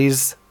government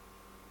bodies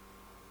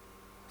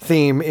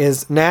theme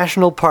is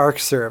National Park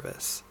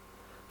Service,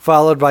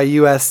 followed by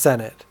U.S.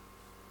 Senate.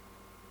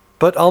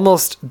 But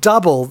almost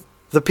double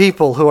the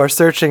people who are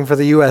searching for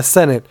the U.S.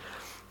 Senate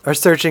are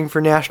searching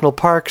for National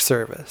Park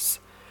Service.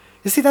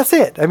 You see, that's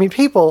it. I mean,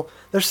 people,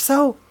 they're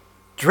so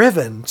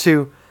driven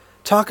to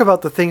talk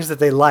about the things that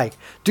they like,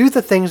 do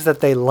the things that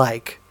they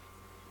like.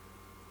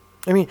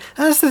 I mean,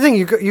 that's the thing.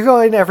 You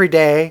go in every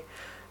day,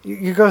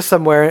 you go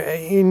somewhere,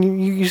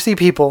 and you see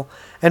people,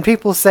 and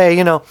people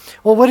say, well,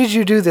 what did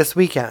you do this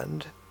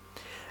weekend?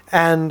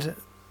 And,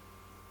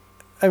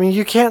 I mean,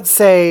 you can't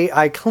say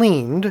I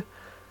cleaned,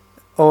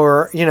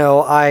 or,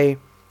 I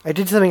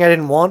did something I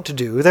didn't want to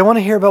do. They want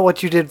to hear about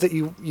what you did that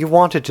you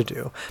wanted to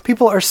do.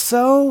 People are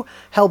so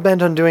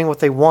hell-bent on doing what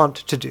they want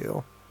to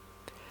do.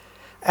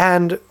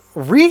 And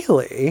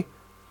really,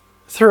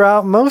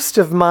 throughout most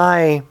of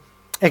my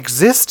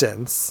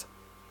existence,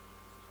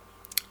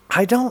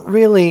 I don't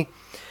really,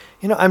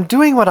 I'm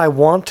doing what I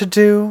want to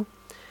do,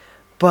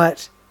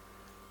 but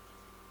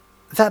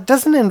that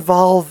doesn't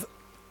involve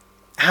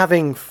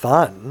having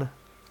fun,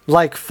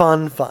 like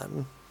fun.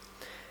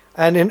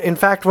 And in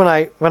fact, when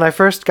I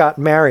first got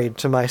married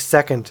to my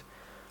second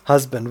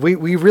husband, we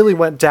really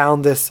went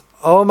down this,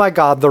 oh my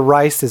God, the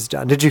rice is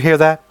done. Did you hear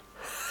that?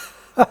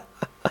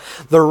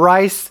 The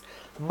rice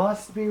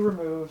must be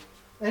removed.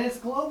 And it's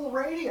global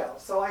radio,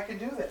 so I can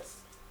do this.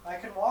 I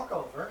can walk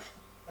over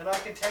and I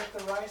can take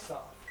the rice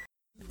off.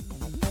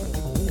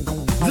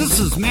 This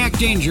is Mac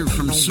Danger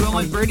from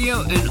Swelling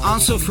Radio and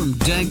also from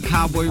Dead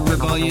Cowboy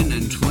Rebellion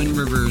and Twin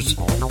Rivers.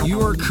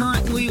 You are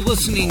currently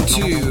listening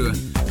to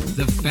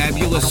The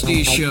Fabulous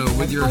D Show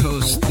with your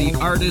host, the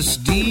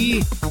artist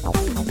D.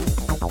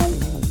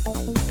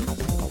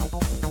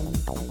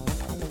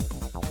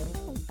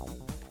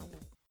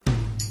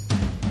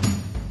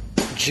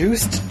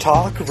 Juiced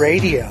Talk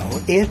Radio.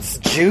 It's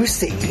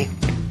juicy.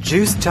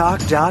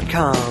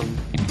 JuicedTalk.com.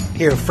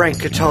 Hear Frank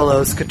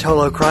Catolo's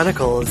Catolo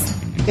Chronicles.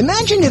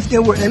 Imagine if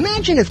there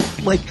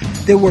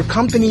were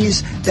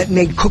companies that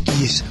made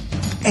cookies,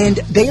 and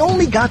they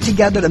only got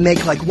together to make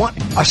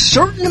a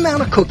certain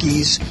amount of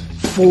cookies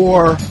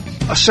for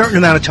a certain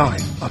amount of time.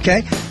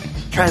 Okay?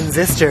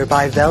 Transistor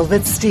by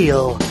Velvet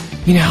Steel.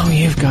 You know,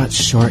 you've got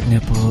short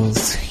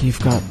nipples, you've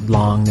got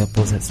long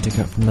nipples that stick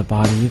up from the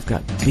body, you've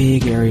got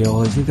big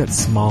areolas, you've got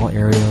small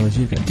areolas,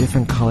 you've got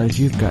different colors,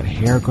 you've got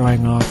hair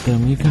growing off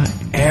them, you've got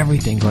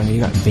everything going on,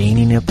 you've got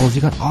veiny nipples,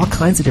 you've got all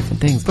kinds of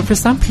different things. But for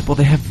some people,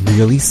 they have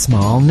really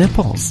small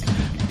nipples.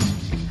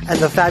 And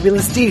The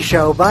Fabulous D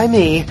Show by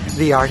me,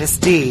 the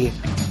artist D.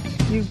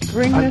 You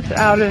bring this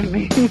out of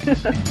me.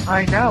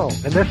 I know,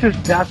 and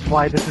that's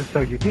why this is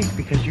so unique,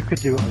 because you could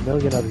do a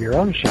million of your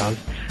own shows,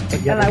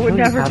 and I would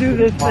never do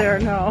this there.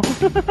 No.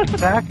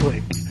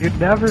 Exactly. You'd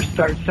never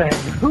start saying,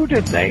 "Who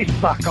did they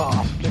suck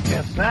off to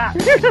get that?"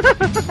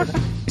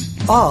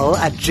 All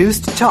at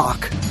Juiced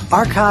Talk,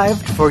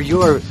 archived for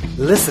your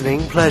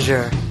listening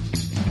pleasure.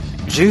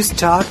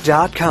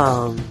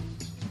 JuicedTalk.com.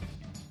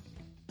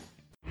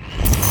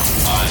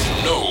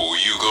 I know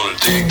you're gonna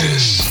dig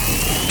this.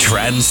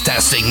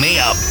 Trans-testing me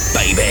up,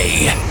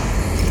 baby.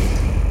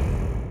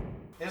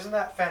 Isn't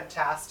that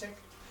fantastic?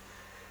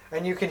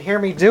 And you can hear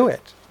me do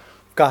it.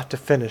 Got to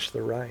finish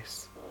the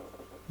rice.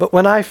 But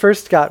when I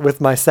first got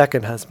with my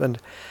second husband,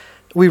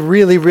 we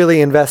really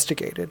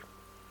investigated.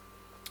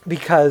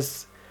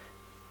 Because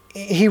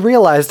he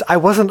realized I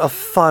wasn't a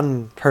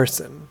fun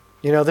person.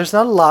 You know, there's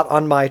not a lot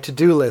on my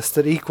to-do list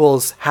that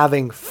equals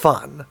having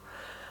fun.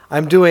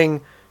 I'm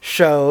doing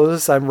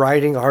shows, I'm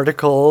writing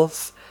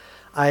articles,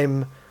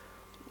 I'm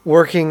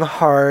working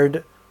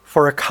hard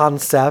for a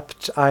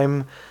concept,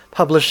 I'm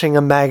publishing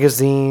a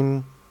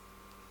magazine,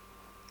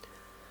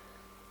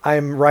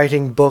 I'm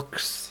writing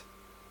books,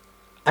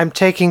 I'm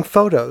taking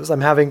photos,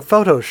 I'm having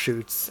photo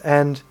shoots,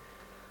 and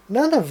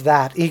none of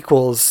that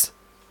equals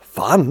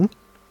fun.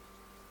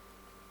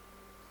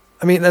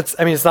 I mean,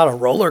 it's not a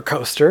roller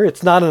coaster,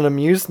 it's not an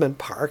amusement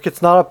park,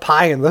 it's not a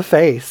pie in the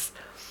face.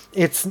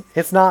 It's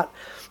not,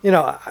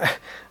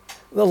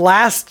 the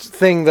last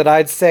thing that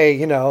I'd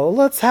say,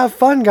 let's have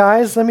fun,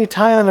 guys. Let me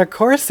tie on a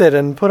corset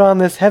and put on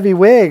this heavy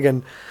wig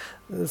and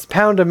this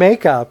pound of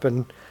makeup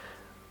and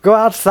go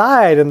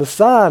outside in the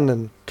sun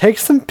and take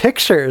some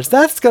pictures.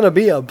 That's going to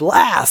be a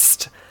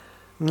blast.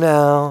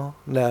 No,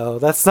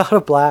 that's not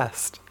a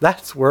blast.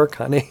 That's work,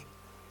 honey.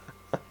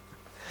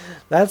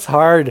 That's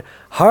hard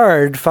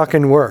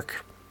fucking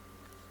work.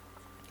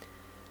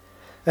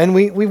 And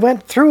we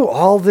went through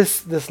all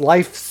this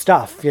life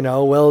stuff,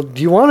 well,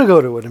 do you want to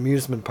go to an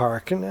amusement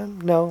park?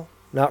 And no,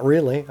 not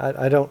really.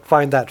 I don't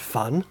find that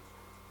fun.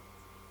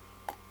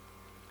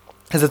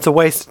 Because it's a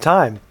waste of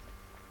time.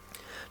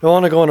 Do I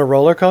want to go on a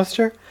roller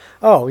coaster?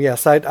 Oh,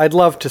 yes, I'd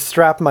love to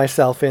strap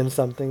myself in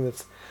something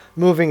that's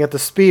moving at the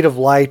speed of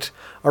light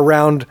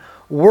around,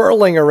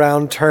 whirling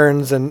around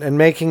turns and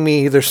making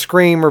me either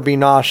scream or be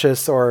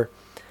nauseous or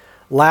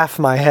laugh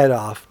my head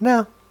off.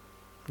 No.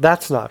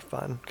 That's not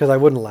fun, because I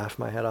wouldn't laugh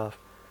my head off.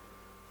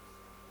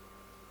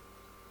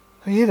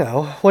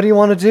 What do you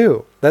want to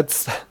do?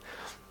 That's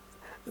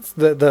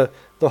the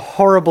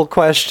horrible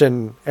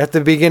question at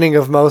the beginning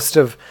of most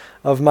of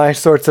my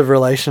sorts of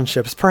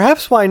relationships.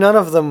 Perhaps why none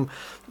of them,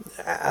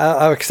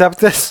 except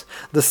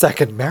the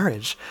second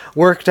marriage,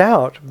 worked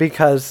out,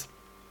 because,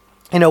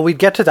 we'd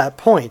get to that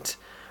point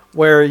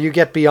where you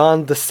get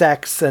beyond the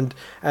sex and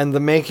the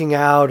making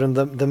out and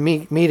the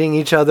meeting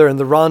each other and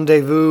the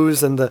rendezvous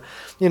and the,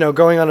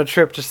 going on a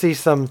trip to see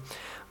some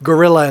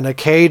gorilla in a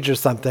cage or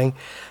something.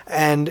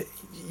 And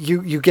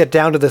you get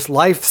down to this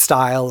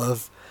lifestyle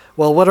of,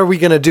 well, what are we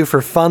going to do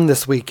for fun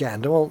this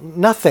weekend? Well,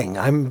 nothing.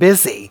 I'm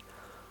busy.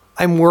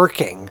 I'm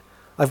working.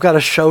 I've got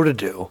a show to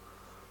do.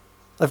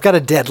 I've got a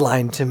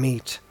deadline to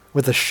meet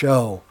with a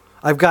show.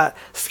 I've got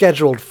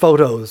scheduled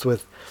photos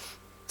with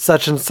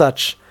such and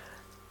such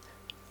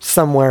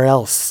somewhere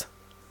else.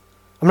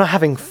 I'm not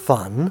having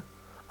fun.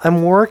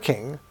 I'm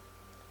working.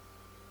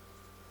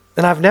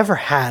 And I've never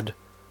had,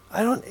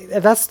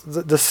 that's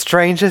the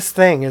strangest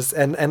thing is,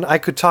 and I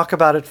could talk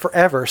about it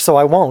forever, so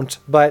I won't,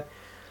 but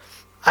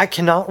I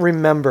cannot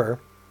remember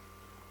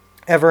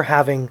ever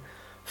having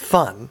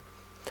fun.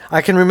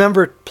 I can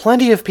remember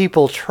plenty of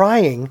people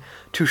trying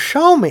to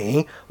show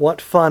me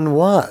what fun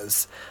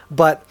was,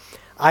 but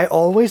I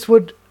always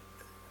would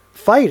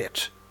fight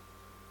it.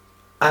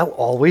 I'll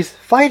always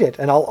fight it,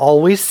 and I'll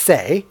always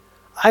say,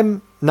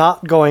 I'm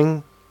not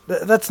going,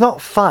 that's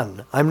not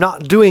fun. I'm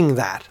not doing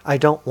that. I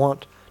don't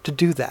want to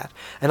do that.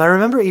 And I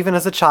remember even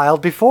as a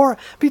child,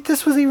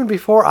 this was even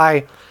before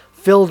I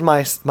filled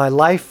my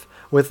life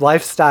with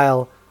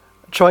lifestyle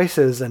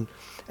choices and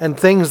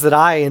things that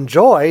I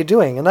enjoy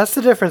doing. And that's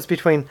the difference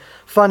between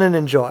fun and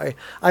enjoy.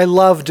 I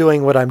love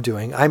doing what I'm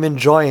doing. I'm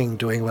enjoying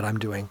doing what I'm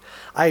doing.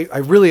 I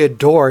really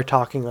adore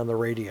talking on the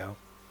radio.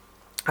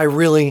 I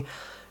really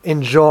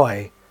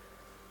enjoy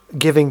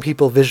giving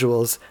people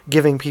visuals,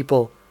 giving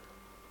people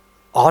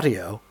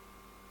audio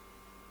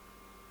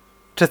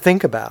to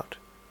think about.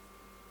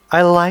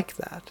 I like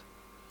that.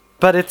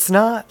 But it's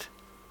not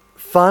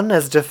fun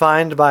as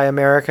defined by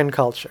American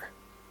culture.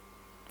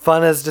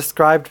 Fun as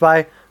described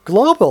by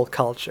global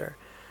culture.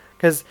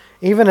 Because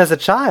even as a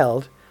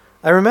child,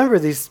 I remember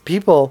these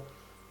people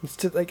used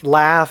to like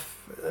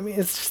laugh. I mean,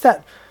 it's just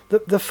that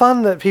the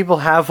fun that people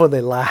have when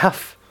they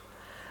laugh,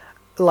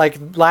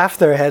 like laugh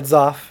their heads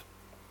off,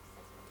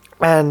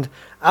 and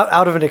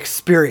out of an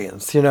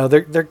experience. You know,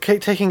 they're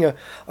taking a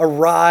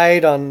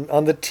ride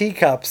on the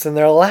teacups, and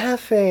they're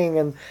laughing,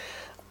 and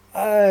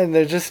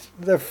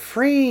they're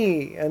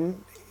free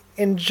and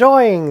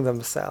enjoying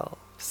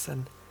themselves,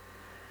 and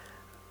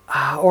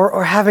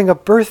or having a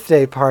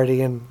birthday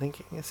party and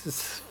thinking this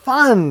is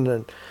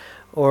fun,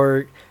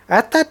 or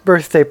at that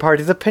birthday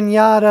party, the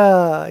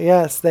piñata.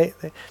 Yes, they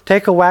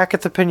take a whack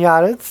at the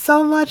piñata. It's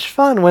so much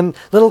fun when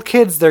little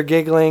kids, they're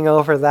giggling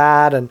over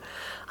that, and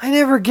I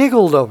never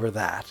giggled over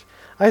that.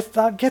 I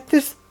thought, get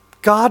this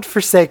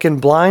godforsaken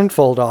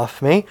blindfold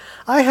off me.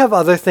 I have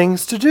other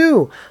things to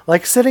do,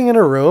 like sitting in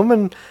a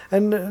room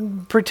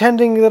and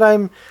pretending that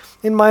I'm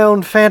in my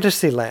own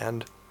fantasy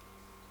land.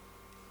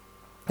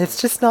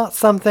 It's just not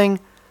something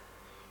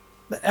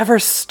that ever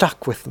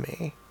stuck with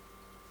me.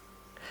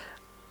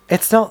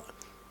 It's not...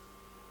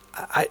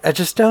 I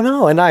just don't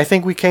know. And I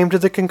think we came to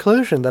the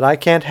conclusion that I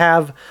can't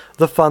have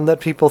the fun that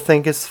people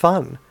think is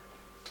fun.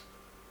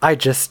 I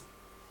just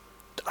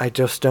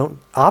don't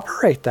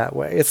operate that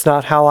way. It's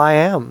not how I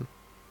am.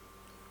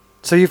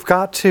 So you've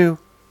got to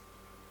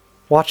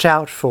watch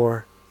out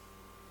for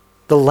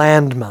the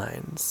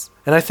landmines.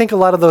 And I think a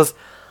lot of those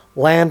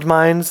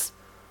landmines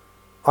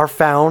are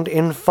found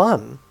in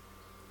fun.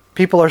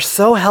 People are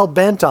so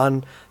hell-bent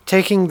on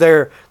taking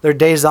their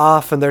days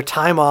off and their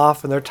time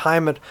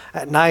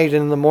at night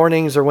and in the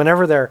mornings or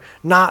whenever they're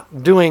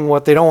not doing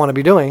what they don't want to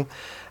be doing,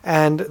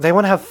 and they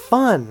want to have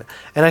fun.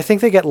 And I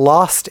think they get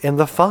lost in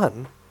the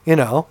fun, you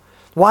know.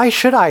 Why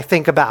should I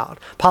think about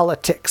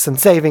politics and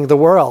saving the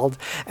world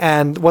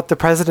and what the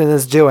president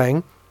is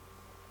doing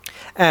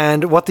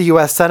and what the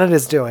U.S. Senate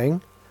is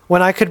doing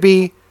when I could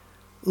be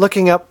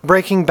looking up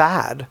Breaking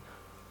Bad?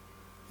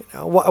 You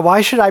know,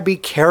 why should I be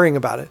caring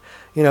about it?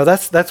 You know,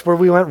 that's where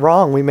we went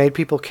wrong. We made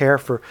people care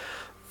for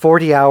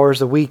 40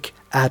 hours a week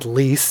at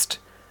least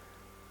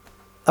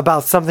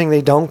about something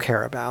they don't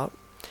care about.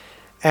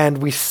 And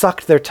we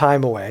sucked their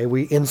time away.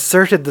 We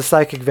inserted the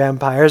psychic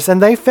vampires,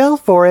 and they fell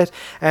for it.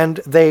 And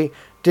they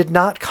did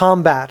not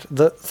combat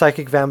the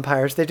psychic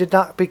vampires. They did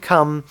not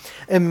become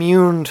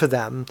immune to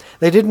them.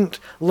 They didn't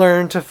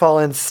learn to fall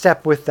in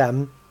step with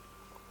them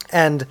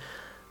and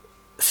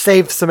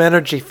save some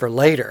energy for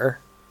later.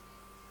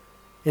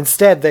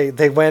 Instead,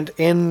 they went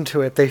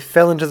into it. They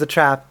fell into the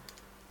trap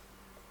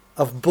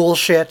of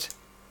bullshit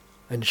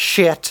and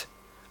shit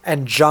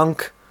and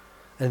junk.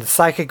 And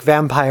psychic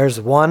vampires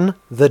won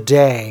the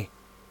day.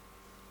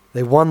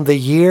 They won the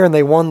year, and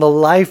they won the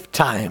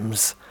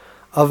lifetimes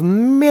of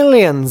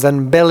millions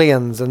and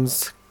billions and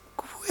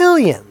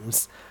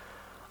squillions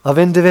of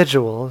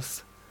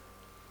individuals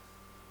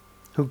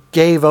who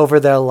gave over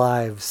their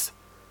lives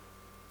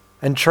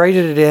and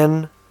traded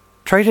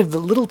the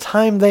little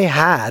time they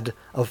had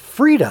of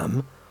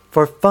freedom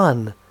for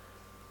fun.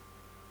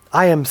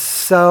 I am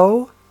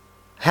so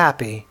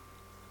happy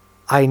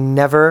I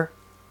never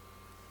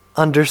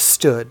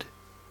understood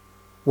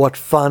what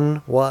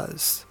fun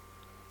was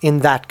in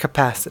that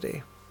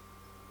capacity.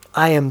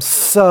 I am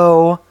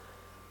so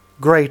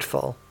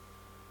grateful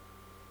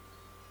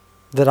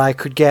that I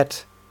could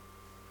get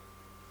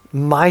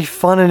my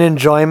fun and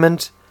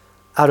enjoyment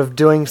out of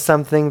doing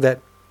something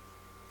that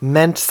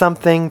meant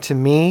something to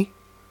me.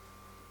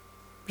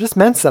 Just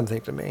meant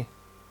something to me.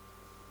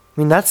 I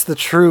mean, that's the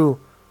true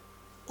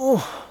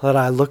that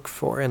I look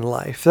for in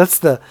life. That's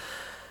the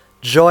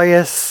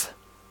joyous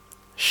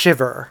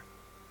shiver.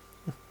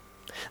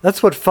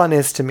 That's what fun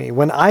is to me.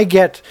 When I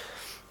get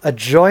a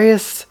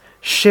joyous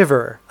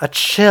shiver, a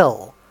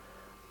chill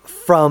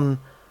from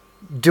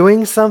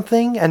doing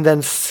something and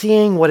then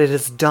seeing what it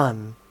has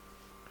done.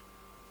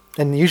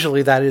 And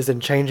usually that is in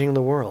changing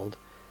the world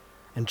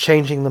and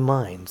changing the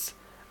minds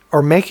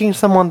or making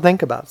someone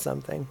think about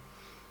something.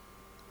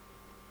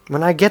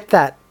 When I get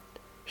that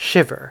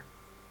shiver,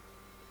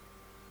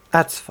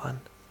 that's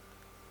fun.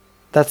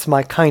 That's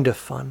my kind of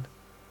fun.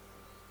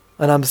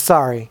 And I'm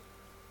sorry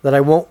that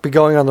I won't be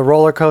going on the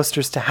roller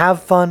coasters to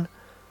have fun,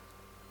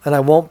 and I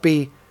won't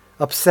be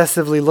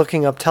obsessively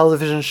looking up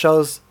television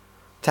shows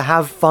to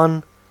have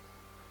fun.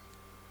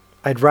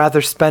 I'd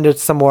rather spend it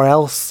somewhere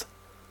else.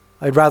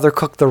 I'd rather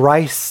cook the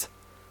rice.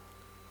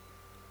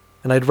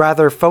 And I'd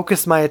rather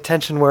focus my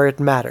attention where it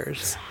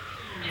matters.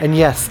 And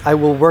yes, I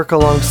will work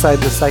alongside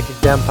the psychic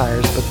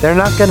vampires, but they're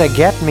not gonna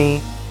get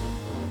me,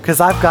 because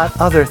I've got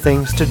other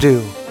things to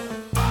do,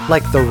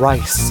 like the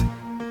rice.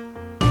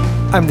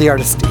 I'm the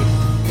Artist D.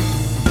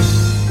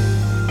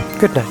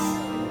 Good night.